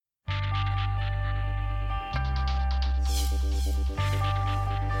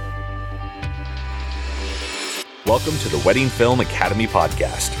Welcome to the Wedding Film Academy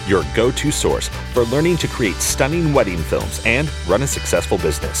podcast, your go-to source for learning to create stunning wedding films and run a successful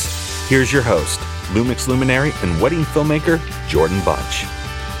business. Here's your host, Lumix luminary and wedding filmmaker, Jordan Bunch.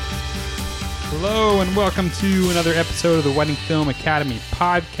 Hello and welcome to another episode of the Wedding Film Academy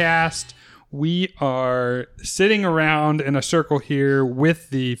podcast. We are sitting around in a circle here with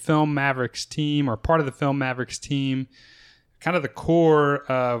the Film Mavericks team, or part of the Film Mavericks team, kind of the core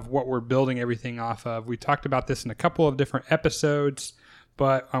of what we're building everything off of. We talked about this in a couple of different episodes,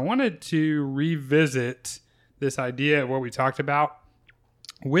 but I wanted to revisit this idea of what we talked about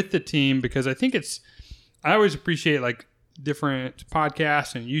with the team, because I think I always appreciate like different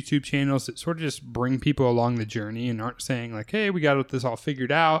podcasts and YouTube channels that sort of just bring people along the journey and aren't saying like, hey, we got this all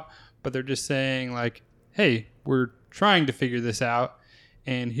figured out, but they're just saying like, hey, we're trying to figure this out,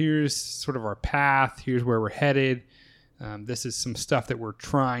 and here's sort of our path, here's where we're headed. This is some stuff that we're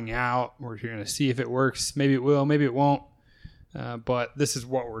trying out. We're going to see if it works. Maybe it will, maybe it won't. But this is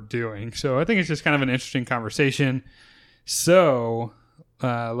what we're doing. So I think it's just kind of an interesting conversation. So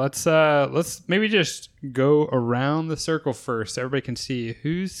let's maybe just go around the circle first. Everybody can see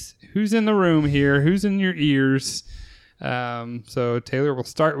who's in the room here, who's in your ears. So Taylor, we'll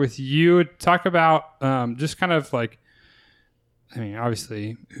start with you. Talk about just kind of like,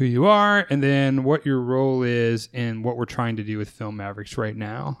 obviously who you are, and then what your role is and what we're trying to do with Film Mavericks right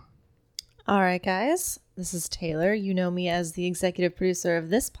now. All right, guys. This is Taylor. You know me as the executive producer of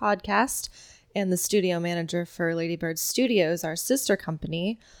this podcast and the studio manager for Ladybird Studios, our sister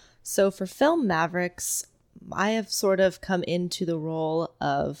company. So for Film Mavericks, I have sort of come into the role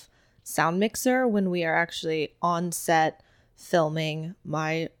of sound mixer when we are actually on set filming.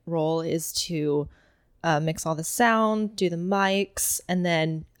 My role is to mix all the sound, do the mics, and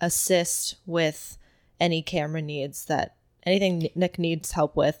then assist with any camera needs anything Nick needs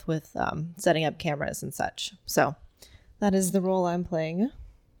help with setting up cameras and such. So that is the role I'm playing.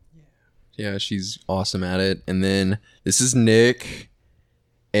 Yeah, she's awesome at it. And then this is Nick.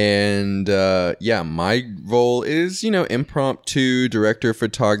 And my role is, impromptu director of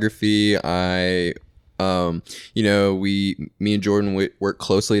photography. Me and Jordan work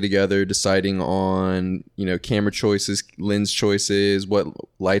closely together, deciding on, camera choices, lens choices, what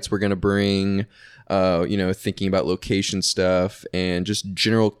lights we're going to bring, thinking about location stuff and just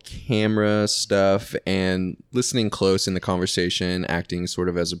general camera stuff, and listening close in the conversation, acting sort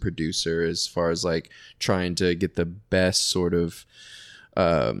of as a producer as far as like trying to get the best sort of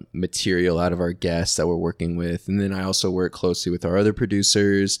material out of our guests that we're working with. And then I also work closely with our other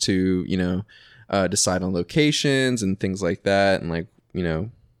producers to, decide on locations and things like that, and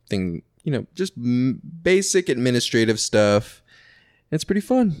just basic administrative stuff. It's pretty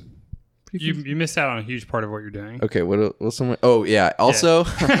fun. You missed out on a huge part of what you're doing. Okay, what's someone? Oh yeah, also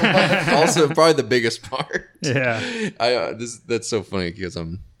probably the biggest part. Yeah, that's so funny because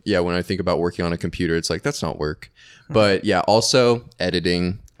when I think about working on a computer, it's like that's not work. But yeah, also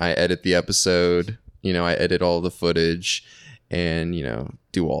editing. I edit the episode. I edit all the footage, and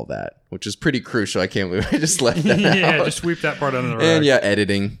do all that, which is pretty crucial. I can't believe I just left that out. Yeah, just sweep that part under the rug. And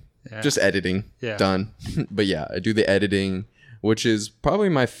editing. Yeah. Just editing. Yeah. Done. But yeah, I do the editing, which is probably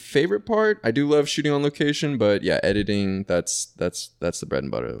my favorite part. I do love shooting on location, but yeah, editing, that's the bread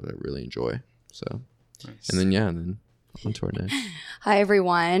and butter that I really enjoy. So, nice. And then on to our next. Hi,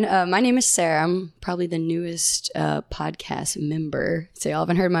 everyone. My name is Sarah. I'm probably the newest podcast member, so y'all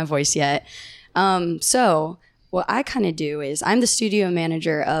haven't heard my voice yet. So what I kind of do is I'm the studio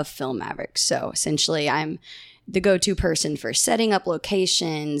manager of Film Mavericks. So essentially I'm the go-to person for setting up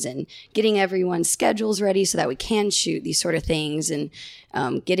locations and getting everyone's schedules ready so that we can shoot these sort of things, and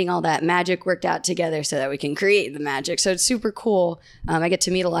getting all that magic worked out together so that we can create the magic. So it's super cool. I get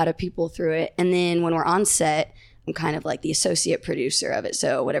to meet a lot of people through it. And then when we're on set, I'm kind of like the associate producer of it.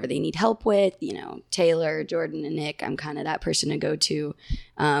 So whatever they need help with, Taylor, Jordan, and Nick, I'm kind of that person to go to,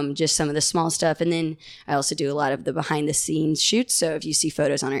 just some of the small stuff. And then I also do a lot of the behind the scenes shoots. So if you see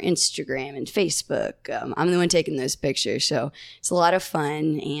photos on our Instagram and Facebook, I'm the one taking those pictures. So it's a lot of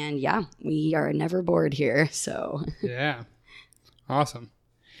fun. And yeah, we are never bored here. So yeah, awesome.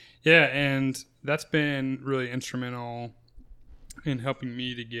 Yeah, and that's been really instrumental in helping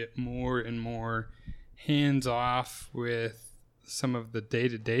me to get more and more hands off with some of the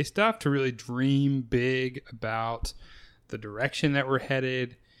day-to-day stuff, to really dream big about the direction that we're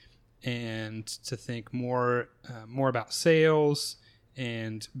headed, and to think more about sales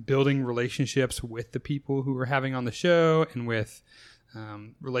and building relationships with the people who we're having on the show, and with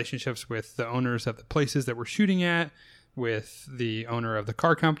relationships with the owners of the places that we're shooting at, with the owner of the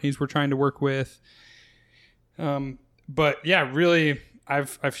car companies we're trying to work with. But yeah, really,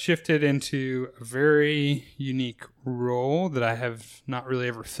 I've shifted into a very unique role that I have not really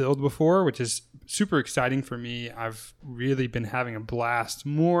ever filled before, which is super exciting for me. I've really been having a blast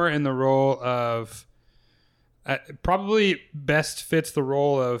more in the role of probably best fits the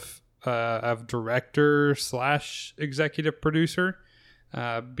role of director / executive producer,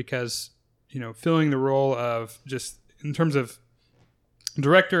 because, filling the role of just in terms of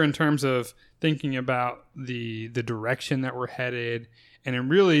director, in terms of thinking about the direction that we're headed, and in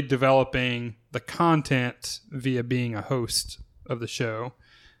really developing the content via being a host of the show.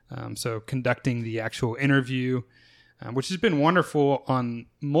 So conducting the actual interview, which has been wonderful on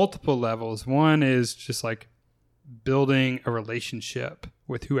multiple levels. One is just like building a relationship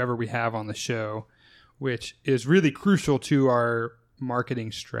with whoever we have on the show, which is really crucial to our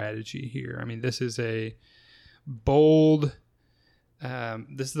marketing strategy here. I mean, this is a bold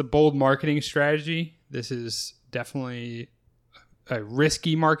marketing strategy. This is definitely a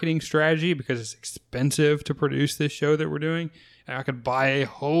risky marketing strategy because it's expensive to produce this show that we're doing. And I could buy a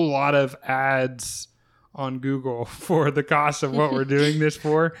whole lot of ads on Google for the cost of what we're doing this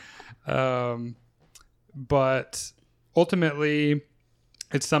for. But ultimately,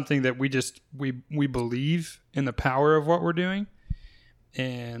 it's something that we believe in the power of what we're doing.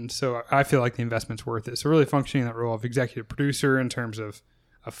 And so I feel like the investment's worth it. So really functioning in that role of executive producer in terms of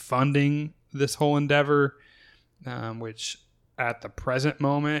funding this whole endeavor, which at the present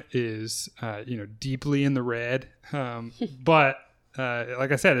moment is, deeply in the red. But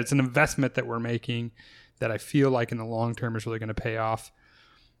like I said, it's an investment that we're making that I feel like in the long term is really going to pay off.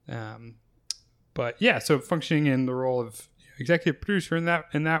 But yeah, so functioning in the role of executive producer in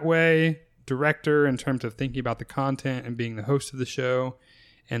that way, director in terms of thinking about the content and being the host of the show,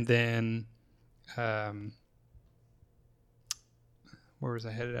 and then where was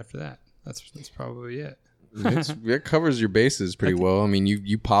I headed after that? That's probably it. It covers your bases pretty well. I mean,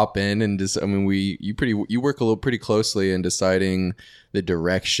 you pop in and just, I mean, you work pretty closely in deciding the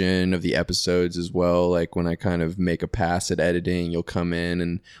direction of the episodes as well. Like when I kind of make a pass at editing, you'll come in,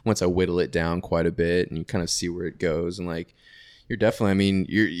 and once I whittle it down quite a bit, and you kind of see where it goes. And like, you're definitely, I mean,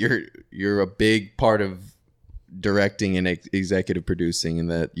 you're a big part of directing and executive producing, in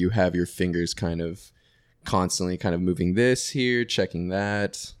that you have your fingers kind of constantly kind of moving this here, checking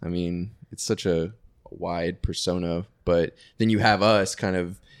that. I mean, it's such a wide persona, but then you have us kind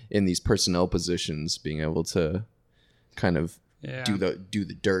of in these personnel positions being able to kind of do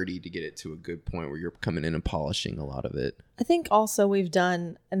the dirty to get it to a good point where you're coming in and polishing a lot of it. I think also we've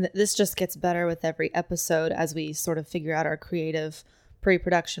done, and this just gets better with every episode as we sort of figure out our creative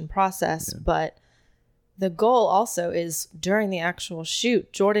pre-production process, but the goal also is during the actual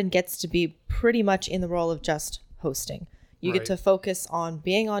shoot, Jordan gets to be pretty much in the role of just hosting. You get to focus on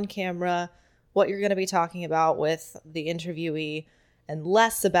being on camera, what you're going to be talking about with the interviewee, and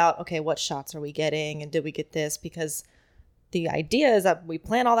less about, okay, what shots are we getting and did we get this? Because the idea is that we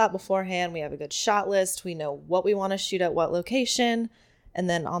plan all that beforehand. We have a good shot list. We know what we want to shoot at what location. And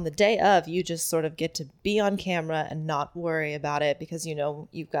then on the day of, you just sort of get to be on camera and not worry about it because,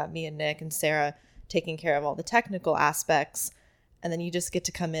 you've got me and Nick and Sarah taking care of all the technical aspects. And then you just get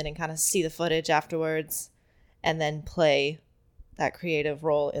to come in and kind of see the footage afterwards and then play that creative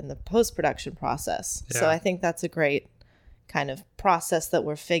role in the post-production process. Yeah. So I think that's a great kind of process that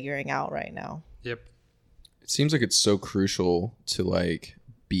we're figuring out right now. Yep. It seems like it's so crucial to like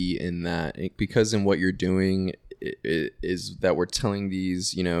be in that, because in what you're doing is that we're telling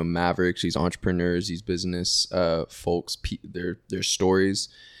these, mavericks, these entrepreneurs, these business folks, their stories.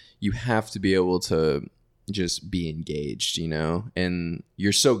 You have to be able to just be engaged, and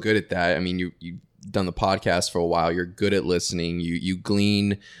you're so good at that. I mean, you've done the podcast for a while. You're good at listening. You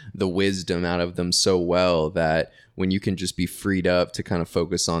glean the wisdom out of them so well that when you can just be freed up to kind of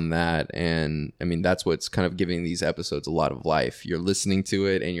focus on that. And I mean, that's what's kind of giving these episodes a lot of life. You're listening to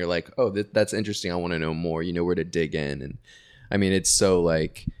it and you're like, oh, that's interesting. I want to know more. You know where to dig in. And I mean, it's so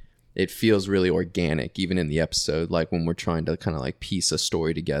like, it feels really organic, even in the episode, like when we're trying to kind of like piece a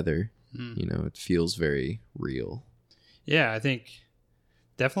story together, it feels very real. Yeah, I think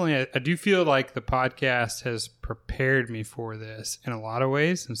definitely, I do feel like the podcast has prepared me for this in a lot of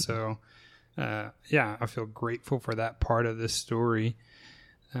ways. And so, I feel grateful for that part of this story.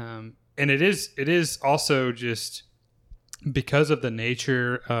 And it is also just because of the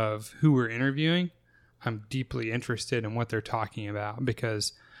nature of who we're interviewing, I'm deeply interested in what they're talking about,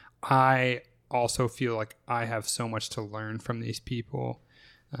 because I also feel like I have so much to learn from these people,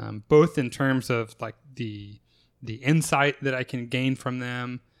 both in terms of like the insight that I can gain from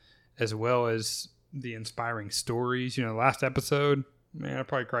them, as well as the inspiring stories. Last episode, Man, I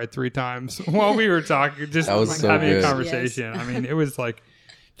probably cried 3 times while we were talking, just That was like so having good. a conversation. I mean, it was like,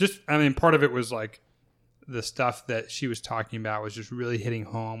 part of it was like the stuff that she was talking about was just really hitting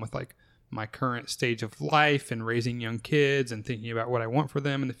home with like my current stage of life and raising young kids and thinking about what I want for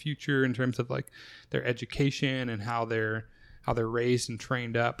them in the future in terms of like their education and how they're raised and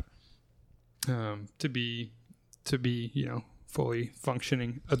trained up to be, fully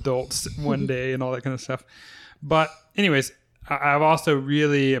functioning adults one day and all that kind of stuff. But anyways, I've also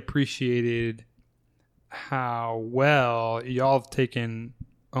really appreciated how well y'all have taken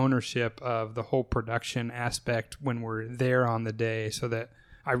ownership of the whole production aspect when we're there on the day, so that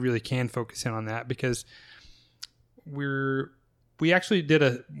I really can focus in on that, because we actually did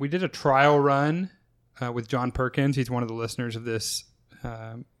a trial run with John Perkins. He's one of the listeners of this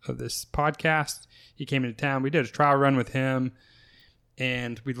podcast. He came into town. We did a trial run with him,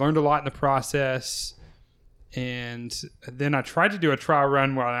 and we learned a lot in the process. And then I tried to do a trial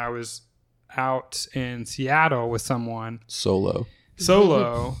run while I was out in Seattle with someone Solo,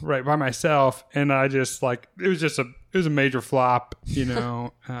 right, by myself, and I just like it was a major flop,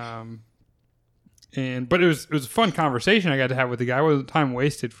 but it was a fun conversation I got to have with the guy. It wasn't time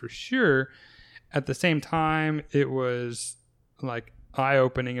wasted for sure. At the same time, it was like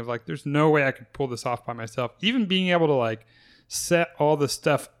eye-opening of like there's no way I could pull this off by myself. Even being able to like set all the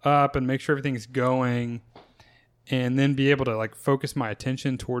stuff up and make sure everything's going, and then be able to like focus my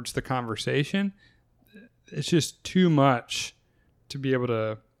attention towards the conversation. It's just too much to be able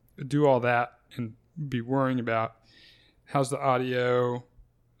to do all that and be worrying about how's the audio,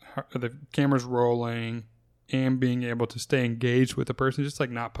 how the camera's rolling, and being able to stay engaged with the person. Just like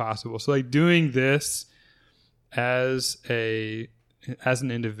not possible. So like doing this as an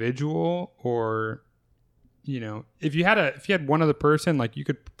individual, or if you had one other person, like you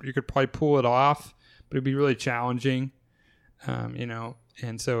could probably pull it off, but it'd be really challenging,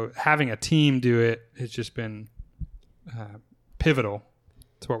 and so having a team do it has just been pivotal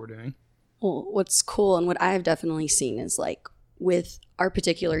to what we're doing. Well, what's cool and what I've definitely seen is like with our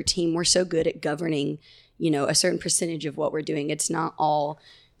particular team, we're so good at governing, a certain percentage of what we're doing. It's not all,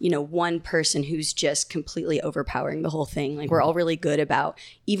 one person who's just completely overpowering the whole thing. Like we're all really good about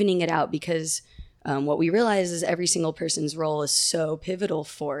evening it out, because what we realize is every single person's role is so pivotal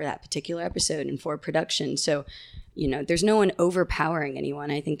for that particular episode and for production. So, there's no one overpowering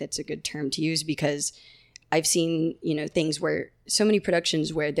anyone. I think that's a good term to use, because I've seen, things where so many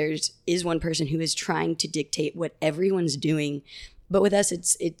productions where is one person who is trying to dictate what everyone's doing. But with us,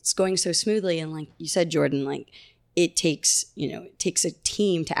 it's going so smoothly. And like you said, Jordan, like it takes a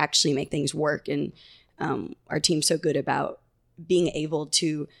team to actually make things work. And our team's so good about being able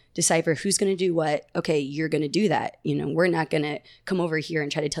to decipher who's going to do what. Okay, you're going to do that. We're not going to come over here and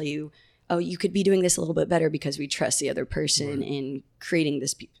try to tell you, oh, you could be doing this a little bit better, because we trust the other person in creating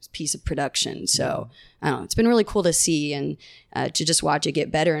this piece of production. So I don't know, it's been really cool to see and to just watch it get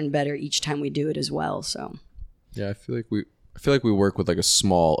better and better each time we do it as well. So yeah, I feel like we work with like a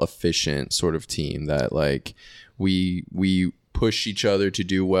small, efficient sort of team that like we push each other to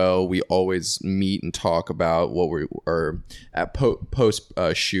do well. We always meet and talk about what we are at post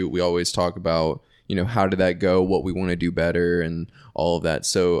shoot. We always talk about, how did that go? What we want to do better and all of that.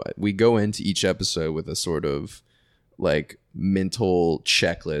 So we go into each episode with a sort of like mental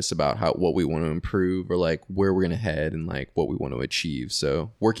checklist about what we want to improve, or like where we're going to head and like what we want to achieve.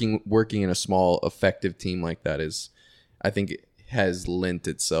 So working in a small, effective team like that I think it has lent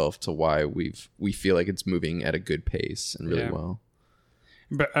itself to why we feel like it's moving at a good pace and really well.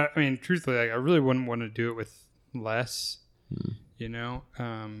 But I mean, truthfully, like, I really wouldn't want to do it with less,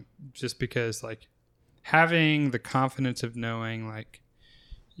 just because like having the confidence of knowing like,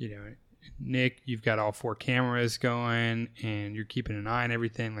 Nick, you've got all 4 cameras going and you're keeping an eye on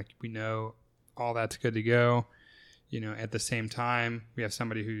everything. Like we know all that's good to go. At the same time, we have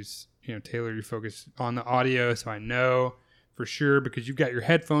somebody who's, Taylor, you focus on the audio. So I know for sure, because you've got your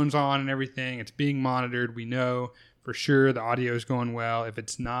headphones on and everything, it's being monitored. We know for sure the audio is going well. If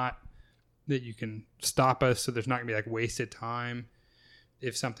it's not, that you can stop us. So there's not gonna be like wasted time.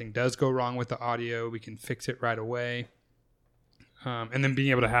 If something does go wrong with the audio, we can fix it right away. And then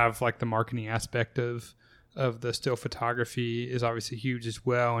being able to have like the marketing aspect of the still photography is obviously huge as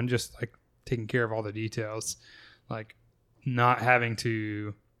well. And just like taking care of all the details, like not having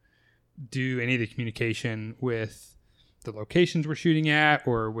to do any of the communication with the locations we're shooting at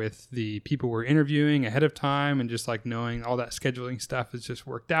or with the people we're interviewing ahead of time, and just like knowing all that scheduling stuff has just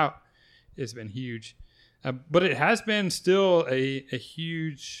worked out. It's been huge. But it has been still a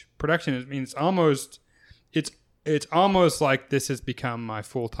huge production. I mean, it's almost like this has become my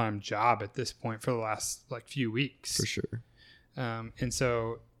full-time job at this point for the last like few weeks. For sure. And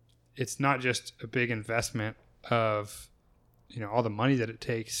so it's not just a big investment of, all the money that it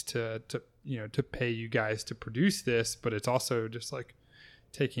takes to pay you guys to produce this, but it's also just like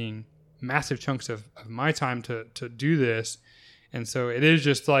taking massive chunks of my time to do this. And so it is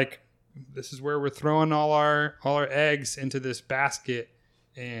just like, this is where we're throwing all our eggs into this basket,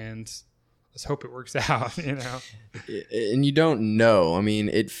 and let's hope it works out, And you don't know. I mean,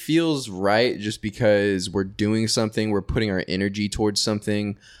 it feels right just because we're doing something, we're putting our energy towards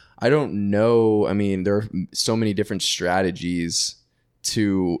something. I don't know. I mean, there are so many different strategies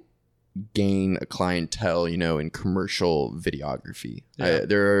to gain a clientele, in commercial videography. Yeah.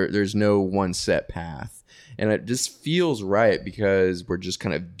 There's no one set path. And it just feels right because we're just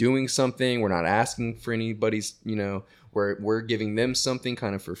kind of doing something. We're not asking for anybody's, we're giving them something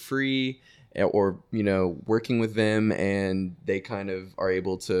kind of for free, or, working with them, and they kind of are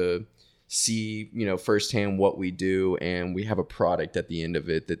able to see, firsthand what we do, and we have a product at the end of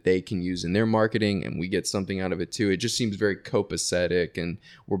it that they can use in their marketing, and we get something out of it too. It just seems very copacetic, and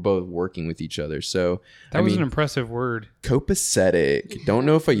we're both working with each other. So that was an impressive word. Copacetic. Don't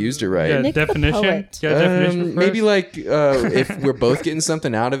know if I used it right. Yeah, Nick the definition. poet. Yeah, definition. For Maybe us? like if we're both getting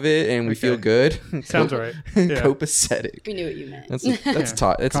something out of it and we feel good. Sounds right. Yeah. Copacetic. We knew what you meant. That's Yeah. it's a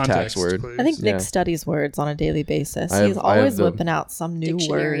tax Context, word. please. I think Nick Yeah. studies words on a daily basis. I have- He's I have always the whipping out some new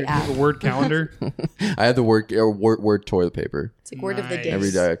Dictionary word. app. A word calendar. I have the word toilet paper. It's like word of the Nice. day.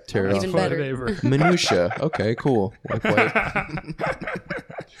 Every day I tear it Even off. better. Whatever. Minutia. Okay, cool. Wipe.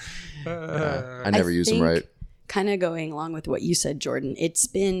 I never use them think, right. Kind of going along with what you said, Jordan, it's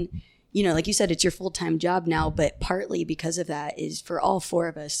been, like you said, it's your full-time job now, but partly because of that is for all four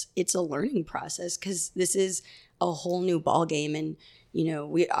of us, it's a learning process because this is a whole new ball game. And,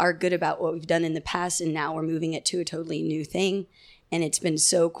 we are good about what we've done in the past, and now we're moving it to a totally new thing. And it's been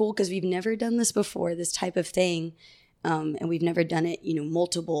so cool because we've never done this before, this type of thing. And we've never done it,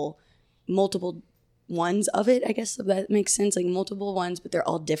 multiple ones of it, I guess, if that makes sense, like multiple ones, but they're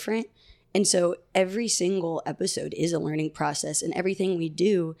all different. And so every single episode is a learning process, and everything we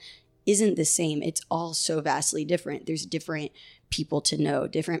do isn't the same. It's all so vastly different. There's different people to know,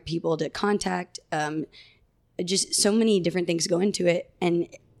 different people to contact. Just so many different things go into it. And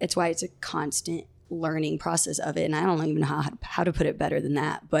it's why it's a constant learning process of it. And I don't even know how to put it better than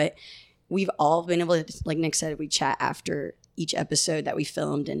that. But we've all been able to, like Nick said, we chat after each episode that we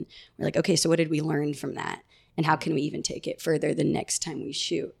filmed, and we're like, okay, so what did we learn from that? And how can we even take it further the next time we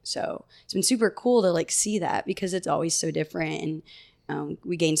shoot? So it's been super cool to like see that because it's always so different. And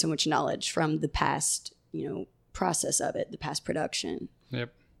we gain so much knowledge from the past, process of it, the past production.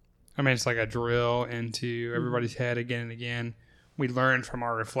 Yep. I mean, it's like a drill into everybody's head again and again. We learn from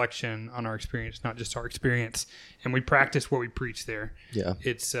our reflection on our experience, not just our experience, and we practice what we preach there. Yeah.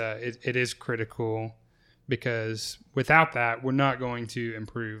 It's it is critical because without that, we're not going to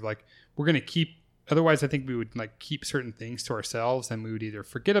improve. Like we're going to keep. Otherwise, I think we would like keep certain things to ourselves, and we would either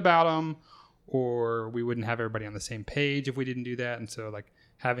forget about them, or we wouldn't have everybody on the same page if we didn't do that. And so, like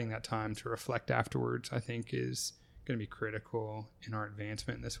having that time to reflect afterwards, I think is going to be critical in our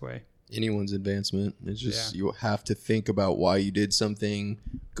advancement in this way. Anyone's advancement. It's just you have to think about why you did something,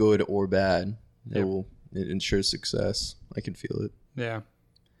 good or bad. Yep. It ensures success. I can feel it. Yeah.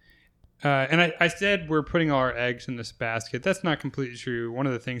 And I said we're putting all our eggs in this basket. That's not completely true. One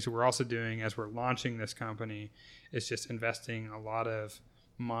of the things that we're also doing as we're launching this company is just investing a lot of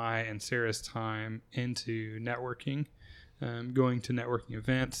my and Sarah's time into networking, going to networking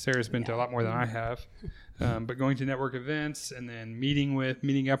events. Sarah's been to a lot more than I have, but going to network events and then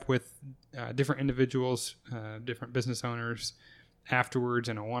meeting up with different individuals, different business owners afterwards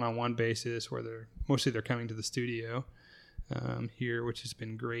in a one-on-one basis where they're coming to the studio here, which has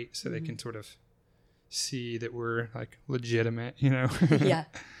been great, so they can sort of see that we're like legitimate, Yeah.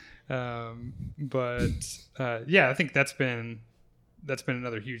 Yeah, I think that's been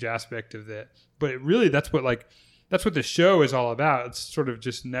another huge aspect of that. But that's what the show is all about. It's sort of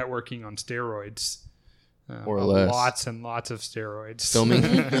just networking on steroids, Or less. lots and lots of steroids. Filming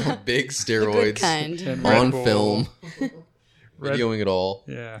big Good steroids kind. And Red on Bull. film, Red- videoing it all.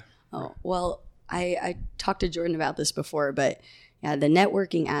 Yeah. Oh, well, I talked to Jordan about this before, but yeah, the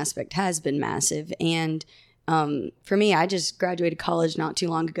networking aspect has been massive. And for me, I just graduated college not too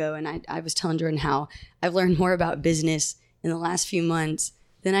long ago, and I was telling Jordan how I've learned more about business in the last few months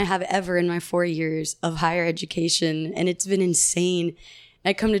than I have ever in my 4 years of higher education, and it's been insane.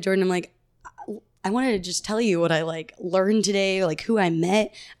 I come to Jordan, I'm like, I wanted to just tell you what I like learned today, like who I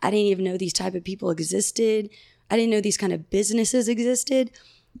met. I didn't even know these type of people existed. I didn't know these kind of businesses existed.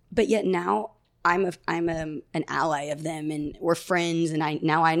 But yet now I'm an ally of them, and we're friends, and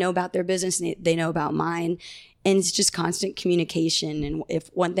I know about their business and they know about mine, and it's just constant communication. And if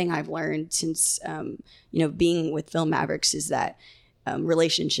one thing I've learned since being with Film Mavericks is that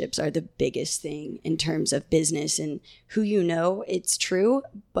relationships are the biggest thing in terms of business, and who it's true,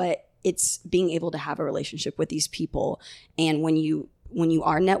 but it's being able to have a relationship with these people. And when you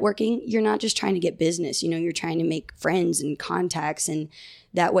are networking, you're not just trying to get business, you're trying to make friends and contacts, and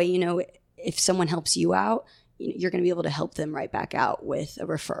that way, if someone helps you out, you're going to be able to help them right back out with a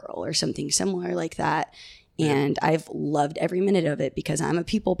referral or something similar like that. And I've loved every minute of it because I'm a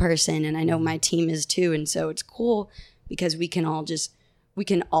people person, and I know my team is too. And so it's cool because we can all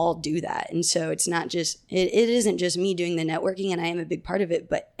do that. And so it's not just, it isn't just me doing the networking, and I am a big part of it,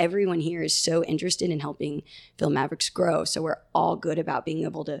 but everyone here is so interested in helping Film Mavericks grow. So we're all good about being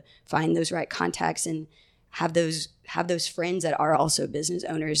able to find those right contacts and have those friends that are also business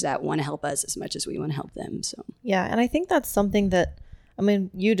owners that want to help us as much as we want to help them. So yeah, and I think that's something that, I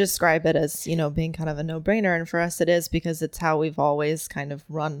mean, you describe it as, being kind of a no-brainer, and for us it is, because it's how we've always kind of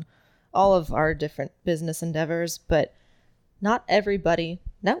run all of our different business endeavors. But not everybody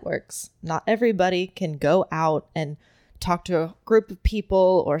networks. Not everybody can go out and talk to a group of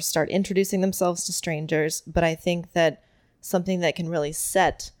people or start introducing themselves to strangers. But I think that something that can really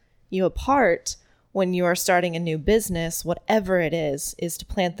set you apart when you are starting a new business, whatever it is to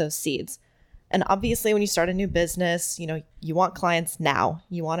plant those seeds. And obviously when you start a new business, you want clients now.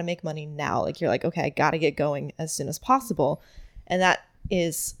 You want to make money now. Like, you're like, okay, I got to get going as soon as possible. And that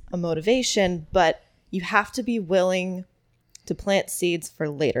is a motivation, but you have to be willing to plant seeds for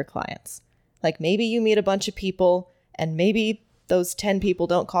later clients. Like, maybe you meet a bunch of people and maybe those 10 people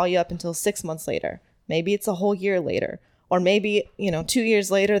don't call you up until 6 months later. Maybe it's a whole year later. Or maybe, 2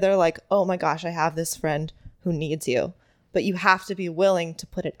 years later, they're like, oh my gosh, I have this friend who needs you. But you have to be willing to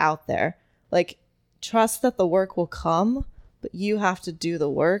put it out there. Like, trust that the work will come, but you have to do the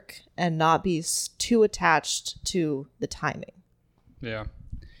work and not be too attached to the timing. Yeah.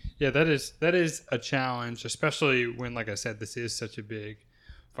 Yeah, that is a challenge, especially when, like I said, this is such a big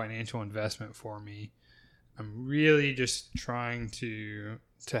financial investment for me. I'm really just trying to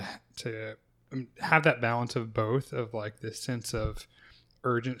have that balance of both, of like this sense of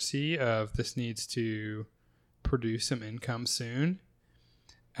urgency of this needs to produce some income soon,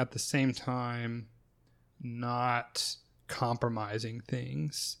 at the same time not compromising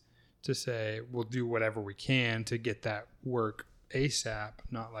things to say we'll do whatever we can to get that work ASAP,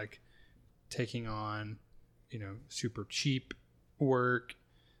 not like taking on super cheap work,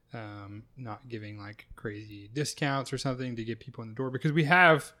 not giving like crazy discounts or something to get people in the door, because we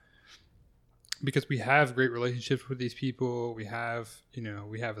have great relationships with these people. We have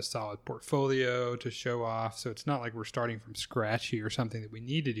a solid portfolio to show off. So it's not like we're starting from scratch here or something that we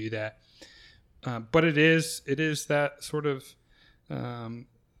need to do that. But it is that sort of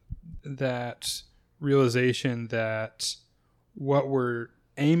that realization that what we're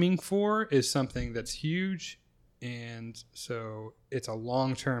aiming for is something that's huge. And so it's a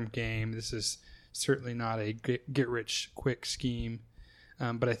long-term game. This is certainly not a get-rich-quick scheme.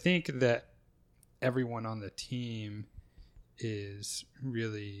 But I think that everyone on the team is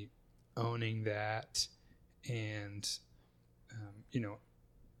really owning that and,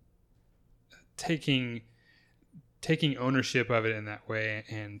 taking ownership of it in that way,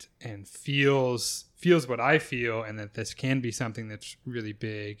 and feels what I feel, and that this can be something that's really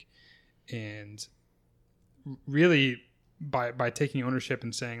big. And really by taking ownership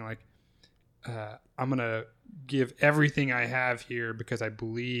and saying like, I'm going to give everything I have here because I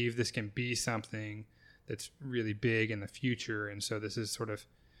believe this can be something that's really big in the future. And so this is sort of,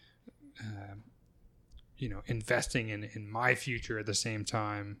 investing in my future at the same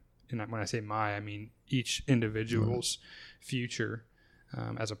time. And when I say my, I mean each individual's future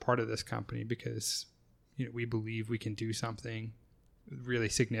as a part of this company, because, we believe we can do something really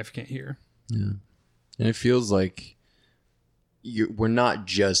significant here. Yeah. And it feels like we're not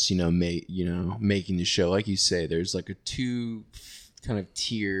just, making the show. Like you say, there's like a two kind of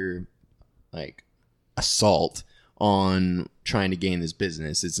tier, like, assault on trying to gain this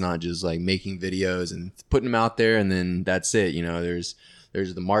business. It's not just like making videos and putting them out there and then that's it.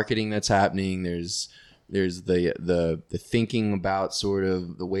 There's the marketing that's happening. There's the thinking about sort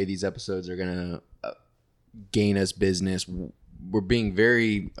of the way these episodes are going to gain us business. We're being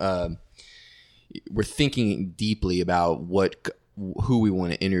very, we're thinking deeply about who we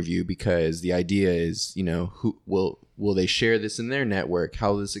want to interview, because the idea is, who will they share this in their network?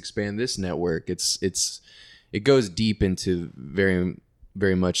 How will this expand this network? It goes deep into very,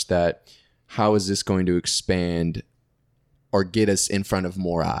 very much that how is this going to expand or get us in front of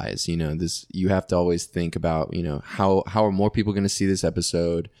more eyes. You know, you have to always think about, you know, how are more people going to see this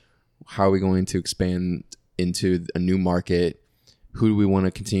episode? How are we going to expand into a new market? Who do we want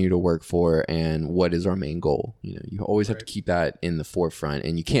to continue to work for, and what is our main goal? You know, you always have to keep that in the forefront,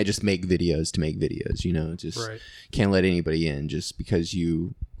 and you can't just make videos to make videos. You know, just can't let anybody in just because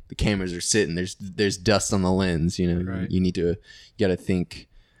the cameras are sitting. There's dust on the lens. You know, you got to think.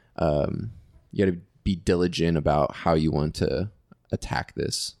 You got to be diligent about how you want to attack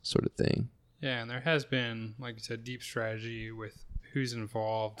this sort of thing. Yeah, and there has been, like you said, deep strategy with who's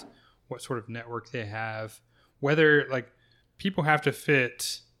involved, what sort of network they have, whether like. People have to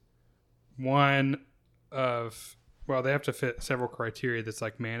fit they have to fit several criteria that's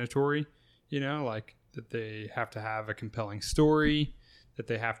like mandatory, you know, like that they have to have a compelling story, that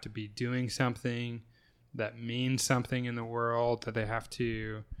they have to be doing something that means something in the world, that they have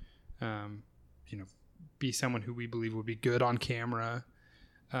to, you know, be someone who we believe will be good on camera.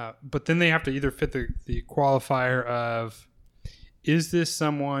 But then they have to either fit the qualifier of, is this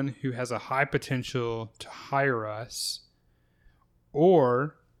someone who has a high potential to hire us?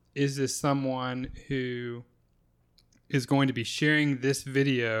 Or is this someone who is going to be sharing this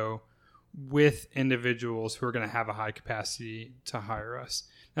video with individuals who are going to have a high capacity to hire us?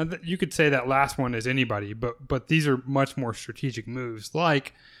 Now, you could say that last one is anybody, but these are much more strategic moves.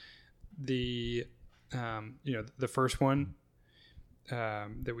 Like the first one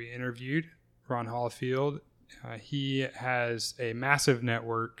that we interviewed, Ron Holifield, he has a massive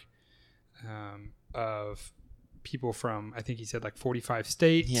network of people from, I think he said like 45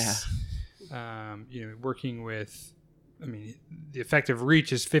 states. Yeah. You know, working with, I mean, the effective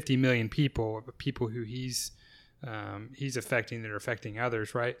reach is 50 million people who he's affecting that are affecting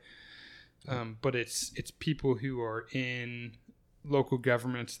others, right? But it's people who are in local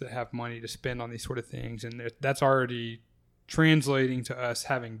governments that have money to spend on these sort of things, and that's already translating to us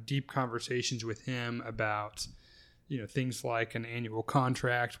having deep conversations with him about, you know, things like an annual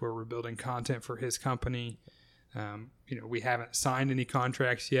contract where we're building content for his company. You know, we haven't signed any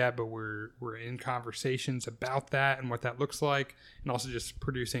contracts yet, but we're in conversations about that and what that looks like, and also just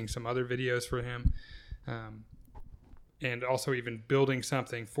producing some other videos for him, and also even building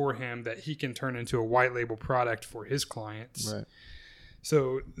something for him that he can turn into a white label product for his clients. Right.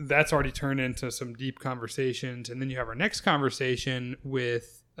 So that's already turned into some deep conversations, and then you have our next conversation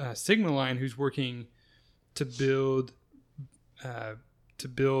with Sigmaline, who's working to build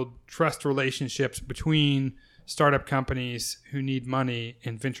trust relationships between startup companies who need money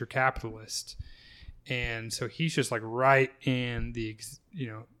and venture capitalists. And so he's just like right in the, you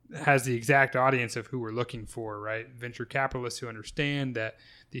know, has the exact audience of who we're looking for, right? Venture capitalists who understand that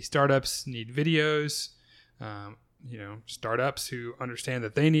these startups need videos, you know, startups who understand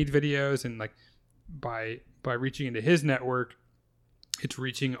that they need videos. And like by reaching into his network, it's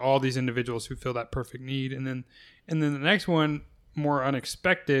reaching all these individuals who fill that perfect need. And then the next one, more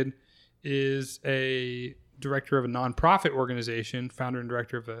unexpected, is a director of a nonprofit organization, founder and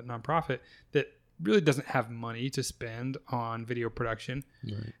director of a nonprofit that really doesn't have money to spend on video production.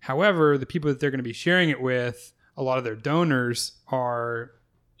 Right. However, the people that they're going to be sharing it with, a lot of their donors are,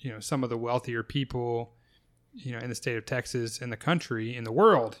 you know, some of the wealthier people, you know, in the state of Texas, in the country, in the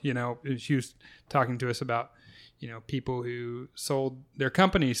world. You know, she was talking to us about, you know, people who sold their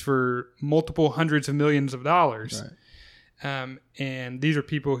companies for multiple hundreds of millions of dollars. Right. And these are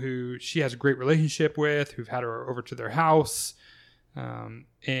people who she has a great relationship with, who've had her over to their house.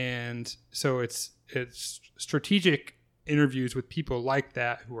 And so it's strategic interviews with people like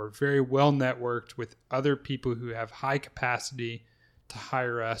that who are very well networked with other people who have high capacity to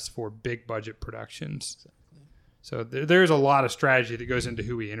hire us for big budget productions. Exactly. So there's a lot of strategy that goes into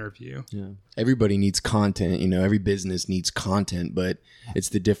who we interview. Yeah. Everybody needs content, you know, every business needs content, but it's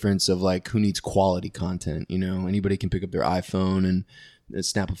the difference of like who needs quality content. You know, anybody can pick up their iPhone and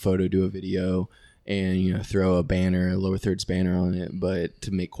snap a photo, do a video, and, you know, throw a banner, a lower thirds banner on it. But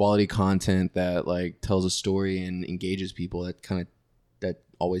to make quality content that like tells a story and engages people, that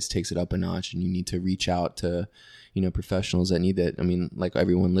always takes it up a notch. And you need to reach out to, you know, professionals that need that. I mean, like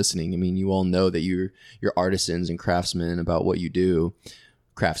everyone listening, I mean, you all know that you're artisans and craftsmen about what you do,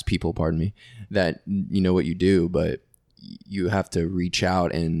 craftspeople, pardon me, that you know what you do, but you have to reach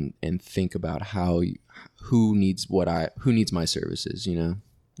out and think about who needs my services, you know,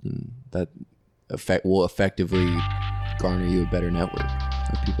 and that will effectively garner you a better network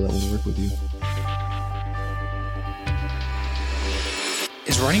of people that want to work with you.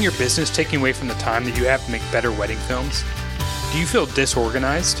 Is running your business taking away from the time that you have to make better wedding films? Do you feel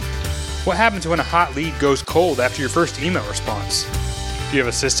disorganized? What happens when a hot lead goes cold after your first email response? Do you have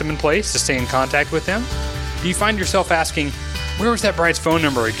a system in place to stay in contact with them? Do you find yourself asking, where was that bride's phone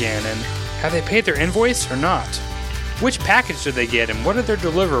number again, and have they paid their invoice or not? Which package did they get, and what are their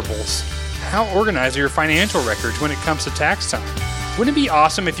deliverables? How organized are your financial records when it comes to tax time? Wouldn't it be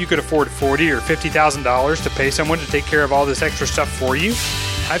awesome if you could afford $40,000 or $50,000 to pay someone to take care of all this extra stuff for you?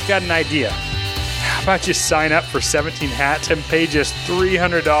 I've got an idea. How about you sign up for 17 Hats and pay just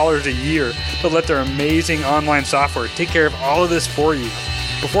 $300 a year to let their amazing online software take care of all of this for you?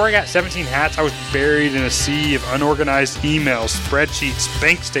 Before I got 17 Hats, I was buried in a sea of unorganized emails, spreadsheets,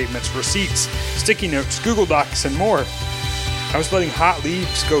 bank statements, receipts, sticky notes, Google Docs, and more. I was letting hot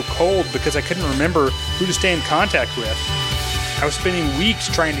leads go cold because I couldn't remember who to stay in contact with. I was spending weeks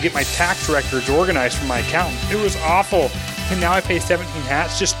trying to get my tax records organized for my accountant. It was awful. And now I pay 17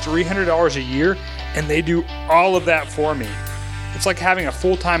 Hats just $300 a year, and they do all of that for me. It's like having a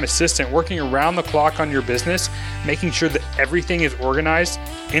full-time assistant working around the clock on your business, making sure that everything is organized,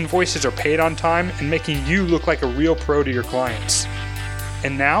 invoices are paid on time, and making you look like a real pro to your clients.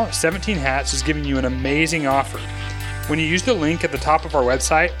 And now, 17 Hats is giving you an amazing offer. When you use the link at the top of our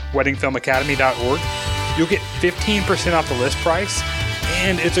website, weddingfilmacademy.org, you'll get 15% off the list price,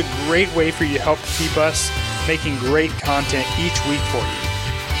 and it's a great way for you to help keep us making great content each week for you.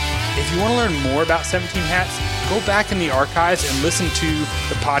 If you want to learn more about 17 Hats, go back in the archives and listen to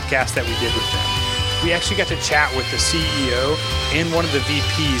the podcast that we did with them. We actually got to chat with the CEO and one of the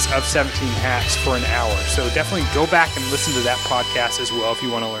VPs of 17 Hats for an hour, so definitely go back and listen to that podcast as well if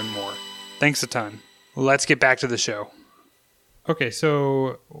you want to learn more. Thanks a ton. Let's get back to the show. Okay,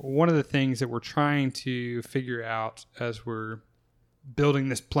 so one of the things that we're trying to figure out as we're building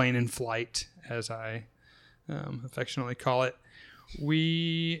this plane in flight, as I affectionately call it,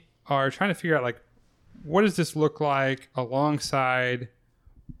 we are trying to figure out, like, what does this look like alongside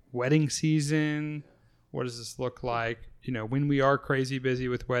wedding season? What does this look like, when we are crazy busy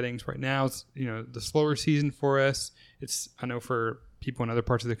with weddings? Right now, it's, the slower season for us. It's, I know for people in other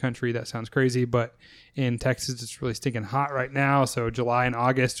parts of the country, that sounds crazy, but in Texas, it's really stinking hot right now. So July and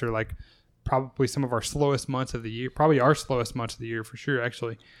August are like probably some of our slowest months of the year, probably our slowest months of the year for sure,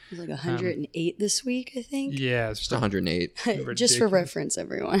 actually. It was like 108 this week, I think. Yeah. It's just 108. Just for reference,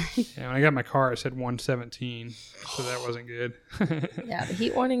 everyone. Yeah, when I got my car, it said 117, so that wasn't good. Yeah, the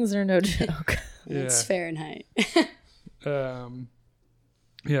heat warnings are no joke. Yeah. It's Fahrenheit.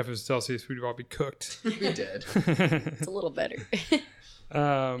 Yeah, if it was Celsius, we'd all be cooked. We'd be dead. It's a little better.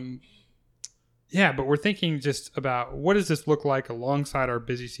 Yeah, but we're thinking just about what does this look like alongside our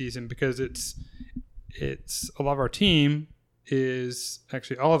busy season, because it's a lot of our team is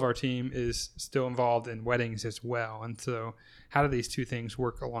actually all of our team is still involved in weddings as well. And so how do these two things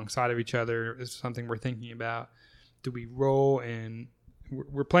work alongside of each other is something we're thinking about. Do we roll, and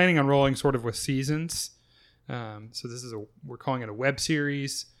we're planning on rolling sort of with seasons. So this is we're calling it a web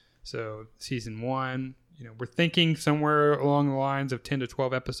series. So season 1, we're thinking somewhere along the lines of 10 to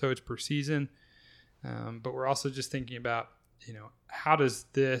 12 episodes per season. But we're also just thinking about, how does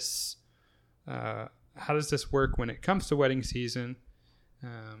this work when it comes to wedding season?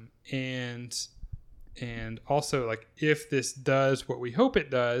 And also, like, if this does what we hope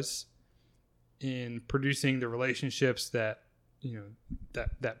it does in producing the relationships that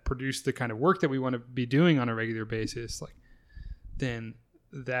produce the kind of work that we want to be doing on a regular basis, like, then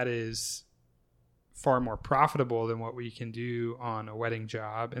that is far more profitable than what we can do on a wedding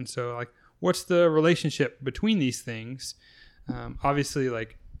job. And so, like, what's the relationship between these things? Obviously,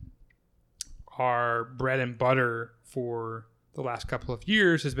 like, our bread and butter for the last couple of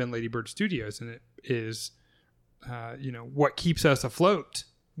years has been Lady Bird Studios, and it is, what keeps us afloat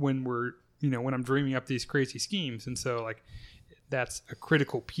when we're, when I'm dreaming up these crazy schemes. And so, like, that's a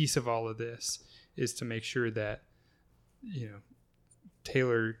critical piece of all of this, is to make sure that,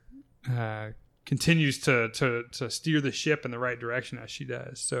 Taylor continues to steer the ship in the right direction as she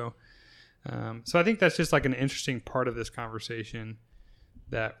does. So I think that's just like an interesting part of this conversation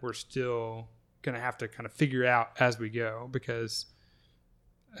that we're still going to have to kind of figure out as we go, because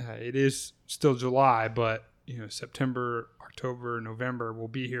it is still July, but September, October, November will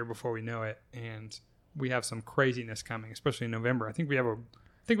be here before we know it, and we have some craziness coming, especially in November. I think we have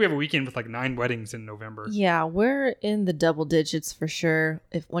a weekend with like 9 weddings in November. Yeah, we're in the double digits for sure.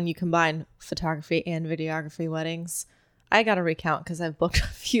 When you combine photography and videography weddings, I got to recount because I've booked a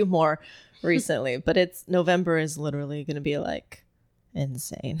few more recently, but November is literally going to be like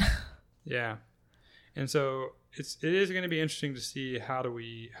insane. Yeah. And so it is going to be interesting to see how do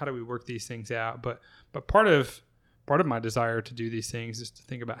we work these things out. But part of my desire to do these things is to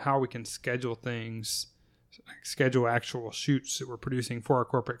think about how we can schedule actual shoots that we're producing for our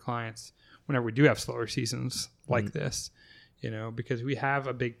corporate clients whenever we do have slower seasons like this, because we have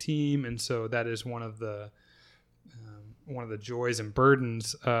a big team. And so that is one of the one of the joys and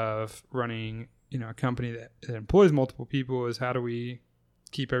burdens of running, a company that employs multiple people is how do we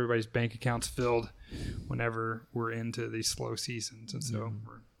keep everybody's bank accounts filled whenever we're into these slow seasons. And so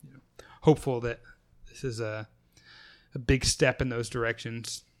we're hopeful that this is a big step in those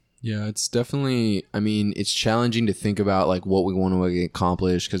directions. Yeah, it's definitely, it's challenging to think about like what we want to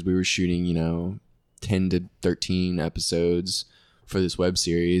accomplish because we were shooting, 10 to 13 episodes for this web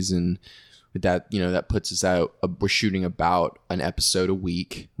series. And with that, that puts us out, we're shooting about an episode a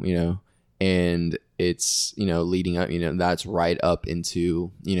week, and it's, leading up, that's right up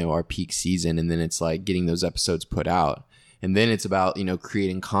into, our peak season. And then it's like getting those episodes put out. And then it's about,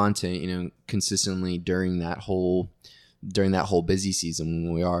 creating content, consistently during that whole busy season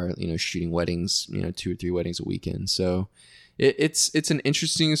when we are, shooting weddings, 2 or 3 weddings a weekend. So it's an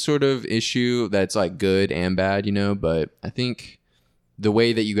interesting sort of issue that's like good and bad, but I think the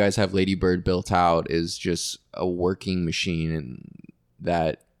way that you guys have Lady Bird built out is just a working machine and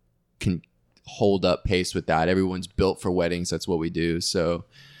that can hold up pace with that. Everyone's built for weddings. That's what we do. So,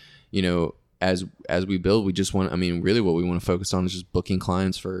 as we build, we just want, really what we want to focus on is just booking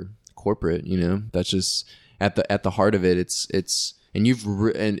clients for corporate, that's just at the heart of it. It's and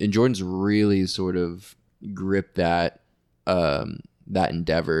and Jordan's really sort of gripped that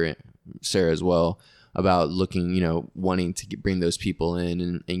endeavor, Sarah as well, about looking, wanting to bring those people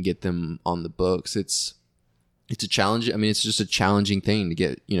in and get them on the books. It's a challenge. It's just a challenging thing to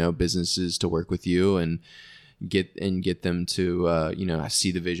get, businesses to work with you and get them to,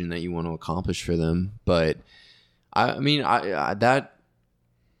 see the vision that you want to accomplish for them. But I that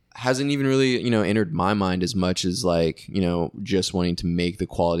hasn't even really, entered my mind as much as like, just wanting to make the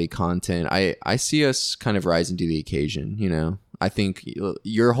quality content. I see us kind of rising to the occasion, I think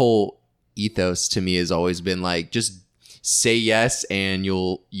your whole ethos to me has always been like, just say yes and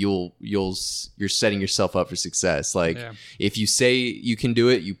you're setting yourself up for success. Like if you say you can do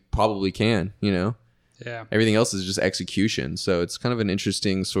it, you probably can, Yeah. Everything else is just execution. So it's kind of an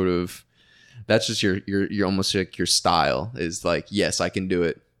interesting sort of, that's just your almost like your style is like, yes, I can do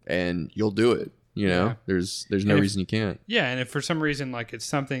it. And you'll do it, Yeah. There's no reason you can't. Yeah, and if for some reason like it's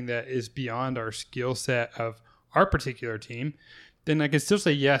something that is beyond our skill set of our particular team, then I can still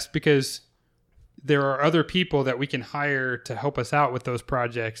say yes because there are other people that we can hire to help us out with those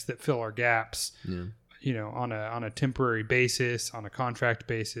projects that fill our gaps. Yeah. On a temporary basis, on a contract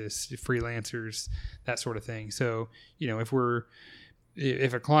basis, freelancers, that sort of thing. So,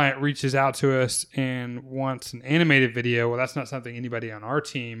 if a client reaches out to us and wants an animated video, well, that's not something anybody on our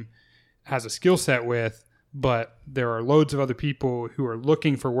team has a skill set with, but there are loads of other people who are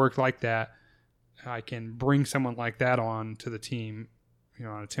looking for work like that. I can bring someone like that on to the team,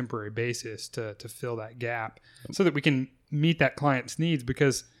 on a temporary basis to fill that gap so that we can meet that client's needs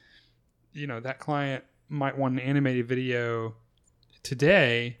because, that client might want an animated video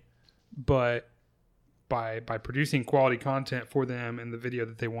today, but by producing quality content for them in the video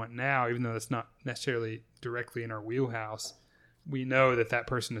that they want now, even though that's not necessarily directly in our wheelhouse, we know that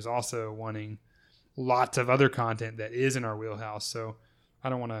person is also wanting lots of other content that is in our wheelhouse. So I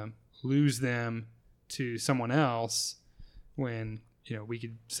don't want to lose them to someone else when, we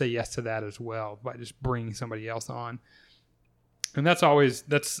could say yes to that as well by just bringing somebody else on. And that's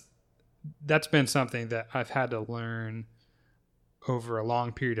been something that I've had to learn over a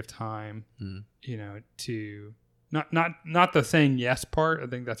long period of time, to not the saying yes part. I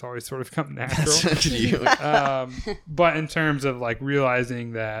think that's always sort of come natural. But in terms of like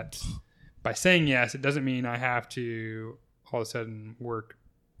realizing that by saying yes, it doesn't mean I have to all of a sudden work,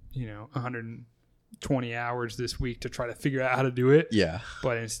 120 hours this week to try to figure out how to do it. Yeah.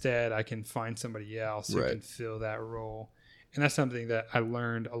 But instead I can find somebody else who can fill that role. And that's something that I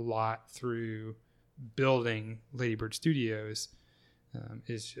learned a lot through building Lady Bird Studios,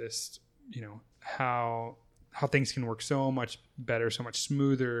 is just, how things can work so much better, so much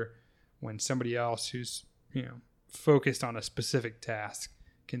smoother when somebody else who's, focused on a specific task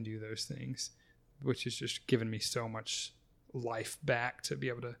can do those things, which has just given me so much life back to be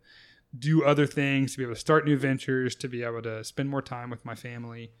able to do other things, to be able to start new ventures, to be able to spend more time with my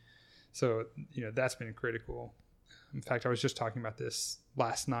family. So, that's been critical. In fact, I was just talking about this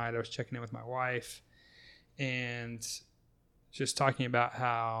last night. I was checking in with my wife and just talking about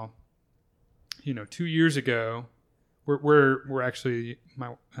how, 2 years ago, we're actually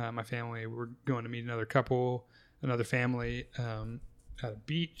my family. We're going to meet another family at a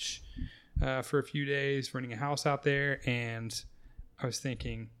beach for a few days, renting a house out there. And I was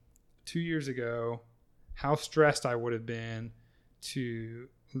thinking, 2 years ago, how stressed I would have been to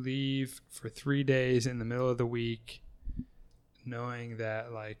leave for 3 days in the middle of the week, knowing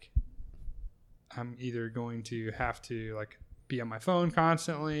that like I'm either going to have to like be on my phone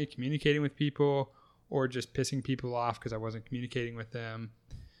constantly communicating with people, or just pissing people off because I wasn't communicating with them.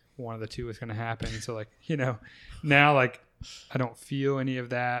 One of the two was going to happen. So like, you know, now like I don't feel any of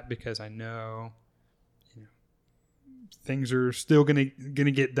that because I know, you know, things are still gonna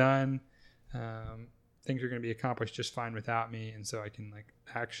get done. Things are going to be accomplished just fine without me, and so I can like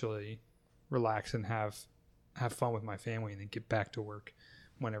actually relax and have fun with my family, and then get back to work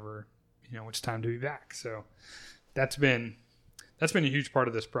whenever, you know, it's time to be back. So that's been a huge part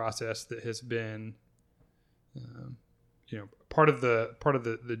of this process that has been, you know, part of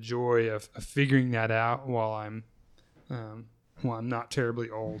the joy of figuring that out while I'm not terribly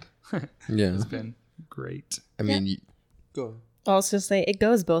old. Yeah, it's been great. I mean, go. I was just say it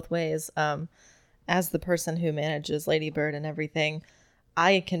goes both ways. As the person who manages Lady Bird and everything,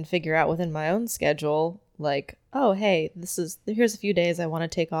 I can figure out within my own schedule, like, oh, hey, here's a few days I want to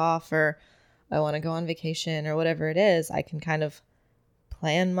take off, or I want to go on vacation, or whatever it is. I can kind of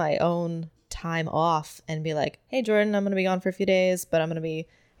plan my own time off and be like, hey, Jordan, I'm going to be gone for a few days, but I'm going to be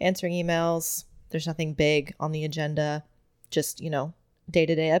answering emails. There's nothing big on the agenda, just, you know,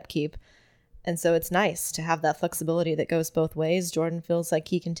 day-to-day upkeep. And so it's nice to have that flexibility that goes both ways. Jordan feels like